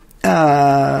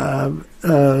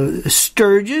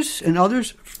Sturgis and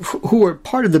others who were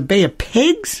part of the Bay of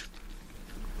Pigs.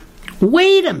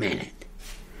 Wait a minute.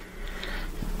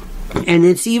 And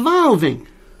it's evolving.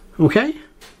 Okay?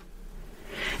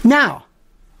 Now,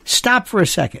 stop for a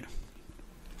second.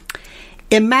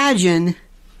 Imagine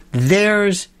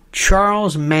there's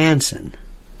Charles Manson.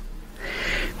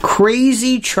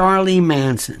 Crazy Charlie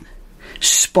Manson.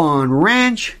 Spawn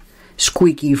Ranch,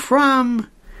 Squeaky Fromm,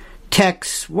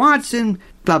 Tex Watson,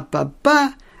 blah, blah,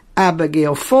 blah,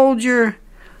 Abigail Folger,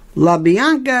 La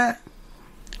Bianca,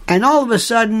 and all of a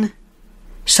sudden,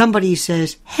 somebody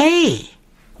says, "Hey,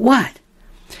 what?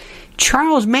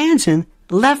 Charles Manson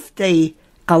left a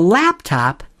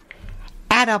laptop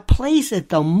at a place at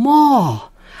the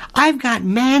mall. I've got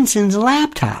Manson's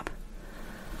laptop.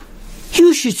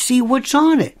 You should see what's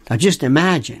on it." Now just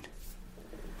imagine.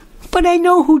 But I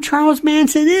know who Charles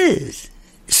Manson is.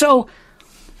 So,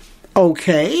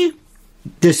 okay,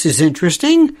 this is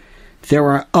interesting. There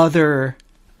are other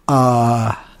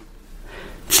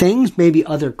things, maybe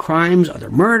other crimes, other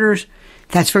murders.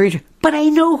 That's very interesting. But I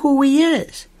know who he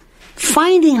is.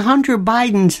 Finding Hunter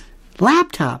Biden's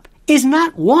laptop is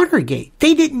not Watergate.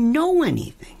 They didn't know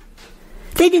anything.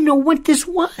 They didn't know what this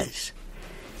was.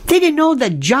 They didn't know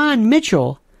that John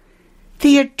Mitchell,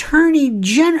 the Attorney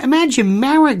General, imagine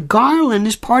Merrick Garland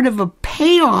is part of a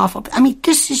payoff. I mean,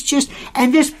 this is just,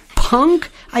 and this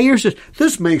punk, I hear says,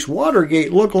 "This makes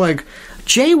Watergate look like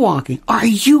jaywalking." Are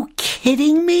you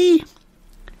kidding me?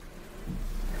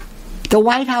 The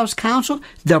White House counsel,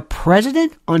 the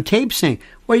president on tape saying,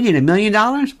 "What, you need $1 million?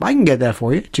 I can get that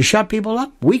for you. To shut people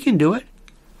up? We can do it."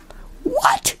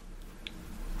 What?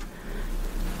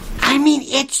 I mean,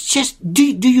 it's just, do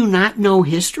you not know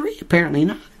history? Apparently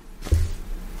not.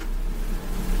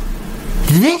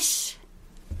 This,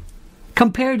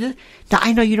 compared to, now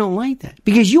I know you don't like that,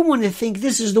 because you want to think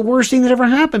this is the worst thing that ever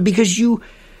happened, because you,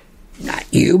 not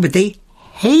you, but they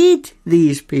hate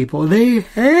these people. They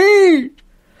hate.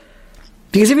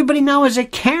 Because everybody now is a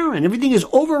Karen. Everything is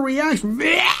overreaction.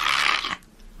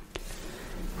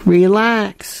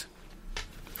 Relax.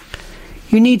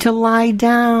 You need to lie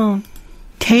down.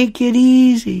 Take it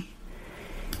easy.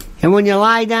 And when you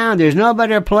lie down, there's no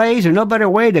better place or no better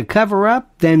way to cover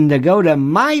up than to go to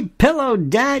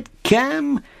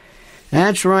mypillow.com.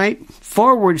 That's right. /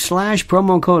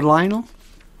 promo code Lionel.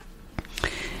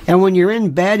 And when you're in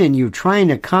bed and you're trying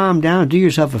to calm down, do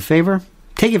yourself a favor.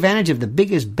 Take advantage of the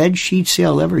biggest bed sheet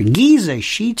sale ever. Giza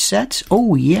sheet sets.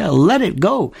 Oh, yeah. Let it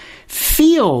go.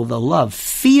 Feel the love.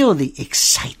 Feel the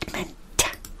excitement.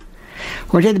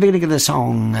 We're at the beginning of the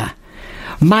song.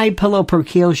 My Pillow per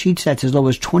Kale sheet sets as low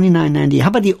as $29.90. How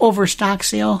about the overstock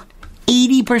sale?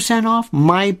 80% off.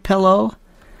 MyPillow.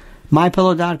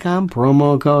 MyPillow.com.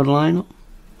 Promo code Lionel.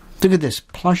 Look at this.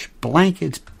 Plush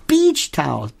blankets. Beach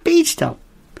towels. Beach towel.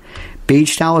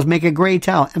 Beach towels make a great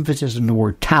towel. Emphasis on the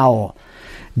word towel.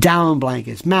 Down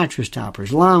blankets, mattress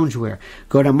toppers, loungewear.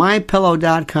 Go to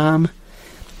mypillow.com.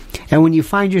 And when you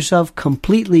find yourself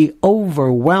completely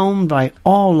overwhelmed by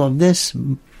all of this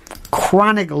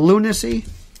chronic lunacy,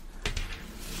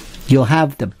 you'll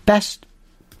have the best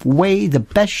way, the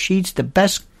best sheets, the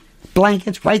best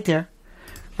blankets right there.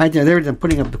 Right there. There it is. I'm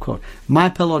putting up the quote.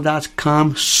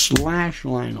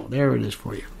 mypillow.com/Lionel. There it is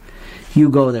for you. You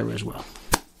go there as well.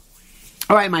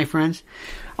 All right, my friends.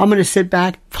 I'm going to sit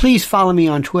back. Please follow me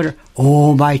on Twitter.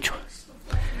 Oh, my.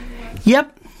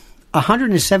 Yep.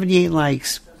 178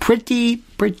 likes. Pretty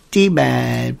pretty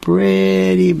bad.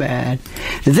 Pretty bad.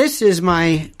 This is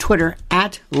my Twitter,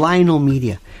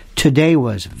 @LionelMedia. Today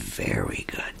was very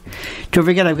good. Don't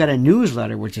forget, I've got a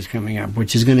newsletter which is coming up,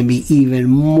 which is going to be even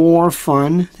more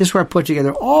fun. This is where I put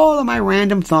together all of my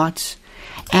random thoughts.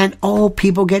 And,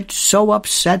 people get so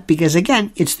upset because,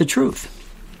 again, it's the truth.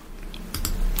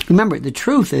 Remember, the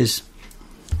truth is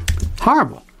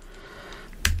horrible.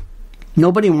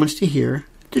 Nobody wants to hear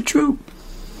the truth.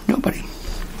 Nobody.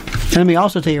 And let me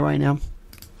also tell you right now,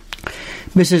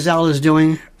 Mrs. L is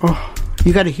doing,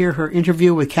 you got to hear her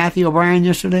interview with Kathy O'Brien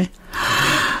yesterday.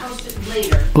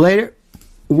 Later.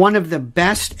 One of the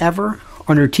best ever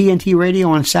on her TNT radio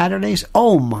on Saturdays.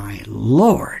 Oh, my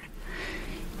Lord.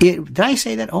 Did I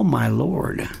say that? Oh, my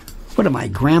Lord. What am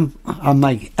I, I'm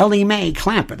like Ellie Mae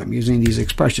Clampett. I'm using these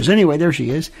expressions. Anyway, there she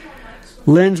is.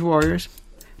 Lynn's Warriors.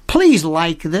 Please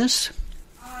like this.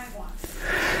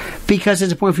 Because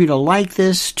it's important for you to like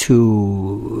this,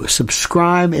 to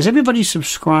subscribe. Is everybody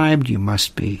subscribed? You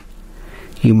must be.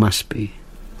 You must be.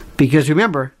 Because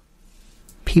remember,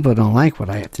 people don't like what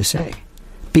I have to say.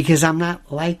 Because I'm not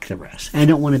like the rest. I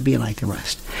don't want to be like the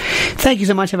rest. Thank you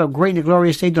so much. Have a great and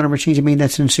glorious day. Don't ever change. I mean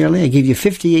that sincerely. I gave you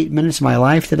 58 minutes of my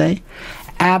life today.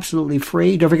 Absolutely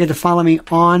free. Don't forget to follow me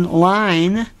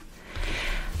online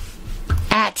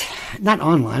not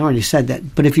online, I already said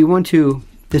that, but if you want to,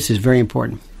 this is very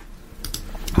important.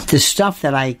 The stuff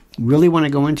that I really want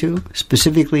to go into,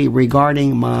 specifically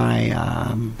regarding my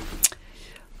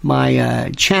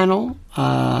channel,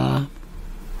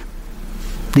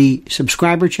 the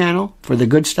subscriber channel for the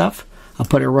good stuff, I'll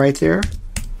put it right there,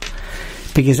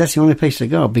 because that's the only place to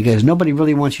go, because nobody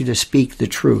really wants you to speak the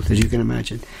truth, as you can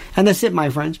imagine. And that's it, my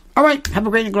friends. All right, have a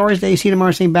great and glorious day. See you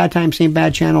tomorrow, same bad time, same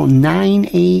bad channel, 9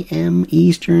 a.m.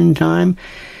 Eastern Time.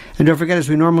 And don't forget, as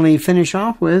we normally finish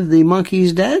off with, the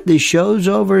monkey's dead, the show's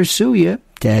over, sue ya.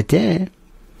 Ta-ta.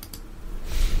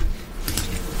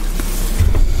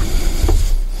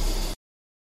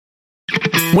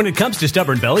 When it comes to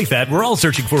stubborn belly fat, we're all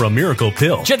searching for a miracle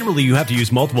pill. Generally, you have to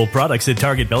use multiple products that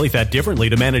target belly fat differently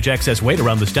to manage excess weight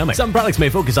around the stomach. Some products may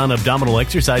focus on abdominal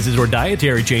exercises or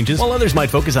dietary changes, while others might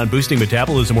focus on boosting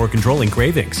metabolism or controlling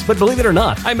cravings. But believe it or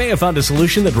not, I may have found a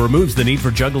solution that removes the need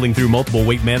for juggling through multiple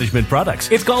weight management products.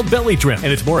 It's called Belly Trim,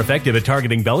 and it's more effective at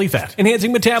targeting belly fat,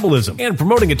 enhancing metabolism, and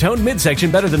promoting a toned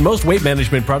midsection better than most weight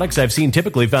management products I've seen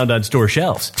typically found on store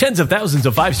shelves. Tens of thousands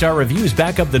of 5-star reviews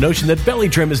back up the notion that Belly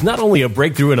Trim is not only a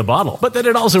breakthrough in a bottle, but that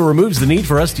it also removes the need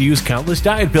for us to use countless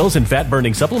diet pills and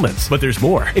fat-burning supplements. But there's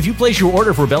more. If you place your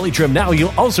order for Belly Trim now,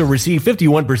 you'll also receive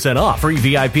 51% off, free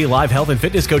VIP live health and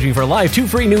fitness coaching for life, 2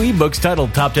 free new ebooks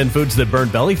titled Top 10 Foods That Burn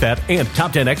Belly Fat and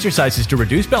Top 10 Exercises to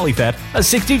Reduce Belly Fat, a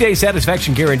 60-day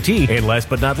satisfaction guarantee, and last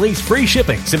but not least, free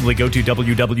shipping. Simply go to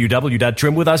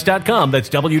www.trimwithus.com. That's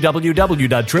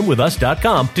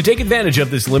www.trimwithus.com to take advantage of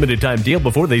this limited time deal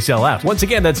before they sell out. Once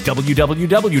again, that's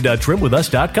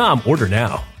www.trimwithus.com. Order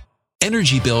now.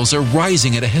 Energy bills are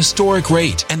rising at a historic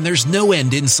rate, and there's no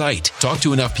end in sight. Talk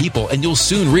to enough people, and you'll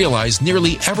soon realize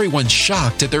nearly everyone's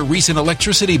shocked at their recent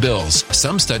electricity bills.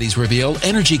 Some studies reveal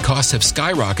energy costs have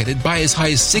skyrocketed by as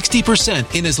high as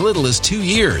 60% in as little as 2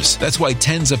 years. That's why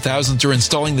tens of thousands are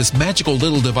installing this magical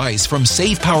little device from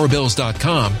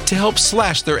SavePowerBills.com to help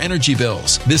slash their energy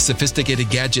bills. This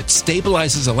sophisticated gadget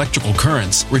stabilizes electrical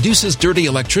currents, reduces dirty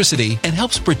electricity, and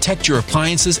helps protect your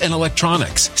appliances and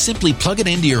electronics. Simply plug it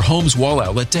into your home's wall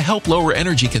outlet to help lower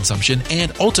energy consumption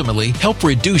and ultimately help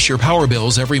reduce your power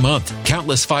bills every month.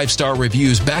 Countless 5-star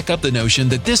reviews back up the notion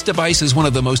that this device is one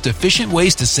of the most efficient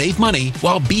ways to save money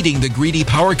while beating the greedy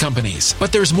power companies.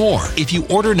 But there's more. If you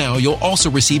order now, you'll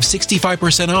also receive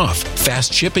 65% off,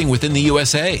 fast shipping within the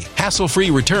USA, hassle-free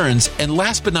returns, and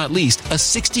last but not least, a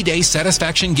 60-day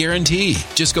satisfaction guarantee.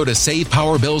 Just go to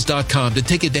SavePowerBills.com to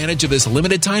take advantage of this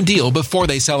limited time deal before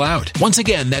they sell out. Once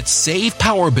again, that's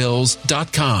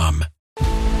SavePowerBills.com.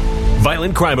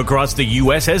 Violent crime across the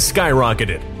U.S. has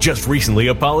skyrocketed. Just recently,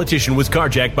 a politician was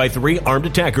carjacked by 3 armed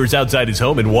attackers outside his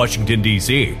home in Washington,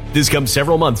 D.C. This comes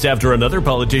several months after another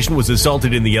politician was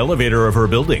assaulted in the elevator of her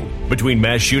building. Between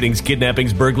mass shootings,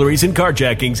 kidnappings, burglaries, and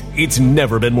carjackings, it's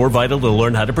never been more vital to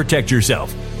learn how to protect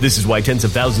yourself. This is why tens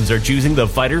of thousands are choosing the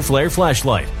Fighter Flare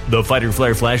flashlight. The Fighter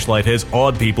Flare flashlight has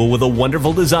awed people with a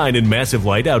wonderful design and massive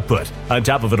light output. On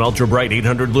top of an ultra-bright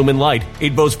 800-lumen light,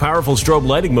 it boasts powerful strobe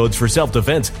lighting modes for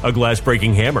self-defense, a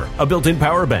glass-breaking hammer, a built-in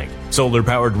power bank,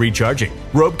 solar-powered recharging,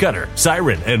 rope cutter,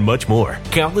 siren, and much more.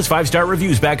 Countless 5-star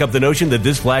reviews back up the notion that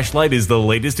this flashlight is the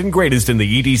latest and greatest in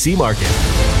the EDC market.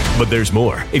 But there's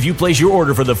more. If you place your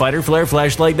order for the Fighter Flare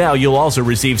flashlight now, you'll also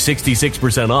receive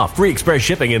 66% off, free express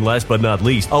shipping, and last but not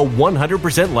least, a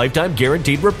 100% lifetime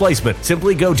guaranteed replacement.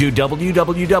 Simply go to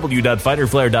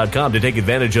www.fighterflare.com to take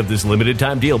advantage of this limited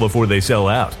time deal before they sell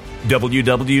out.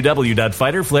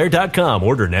 www.fighterflare.com.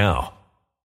 Order now.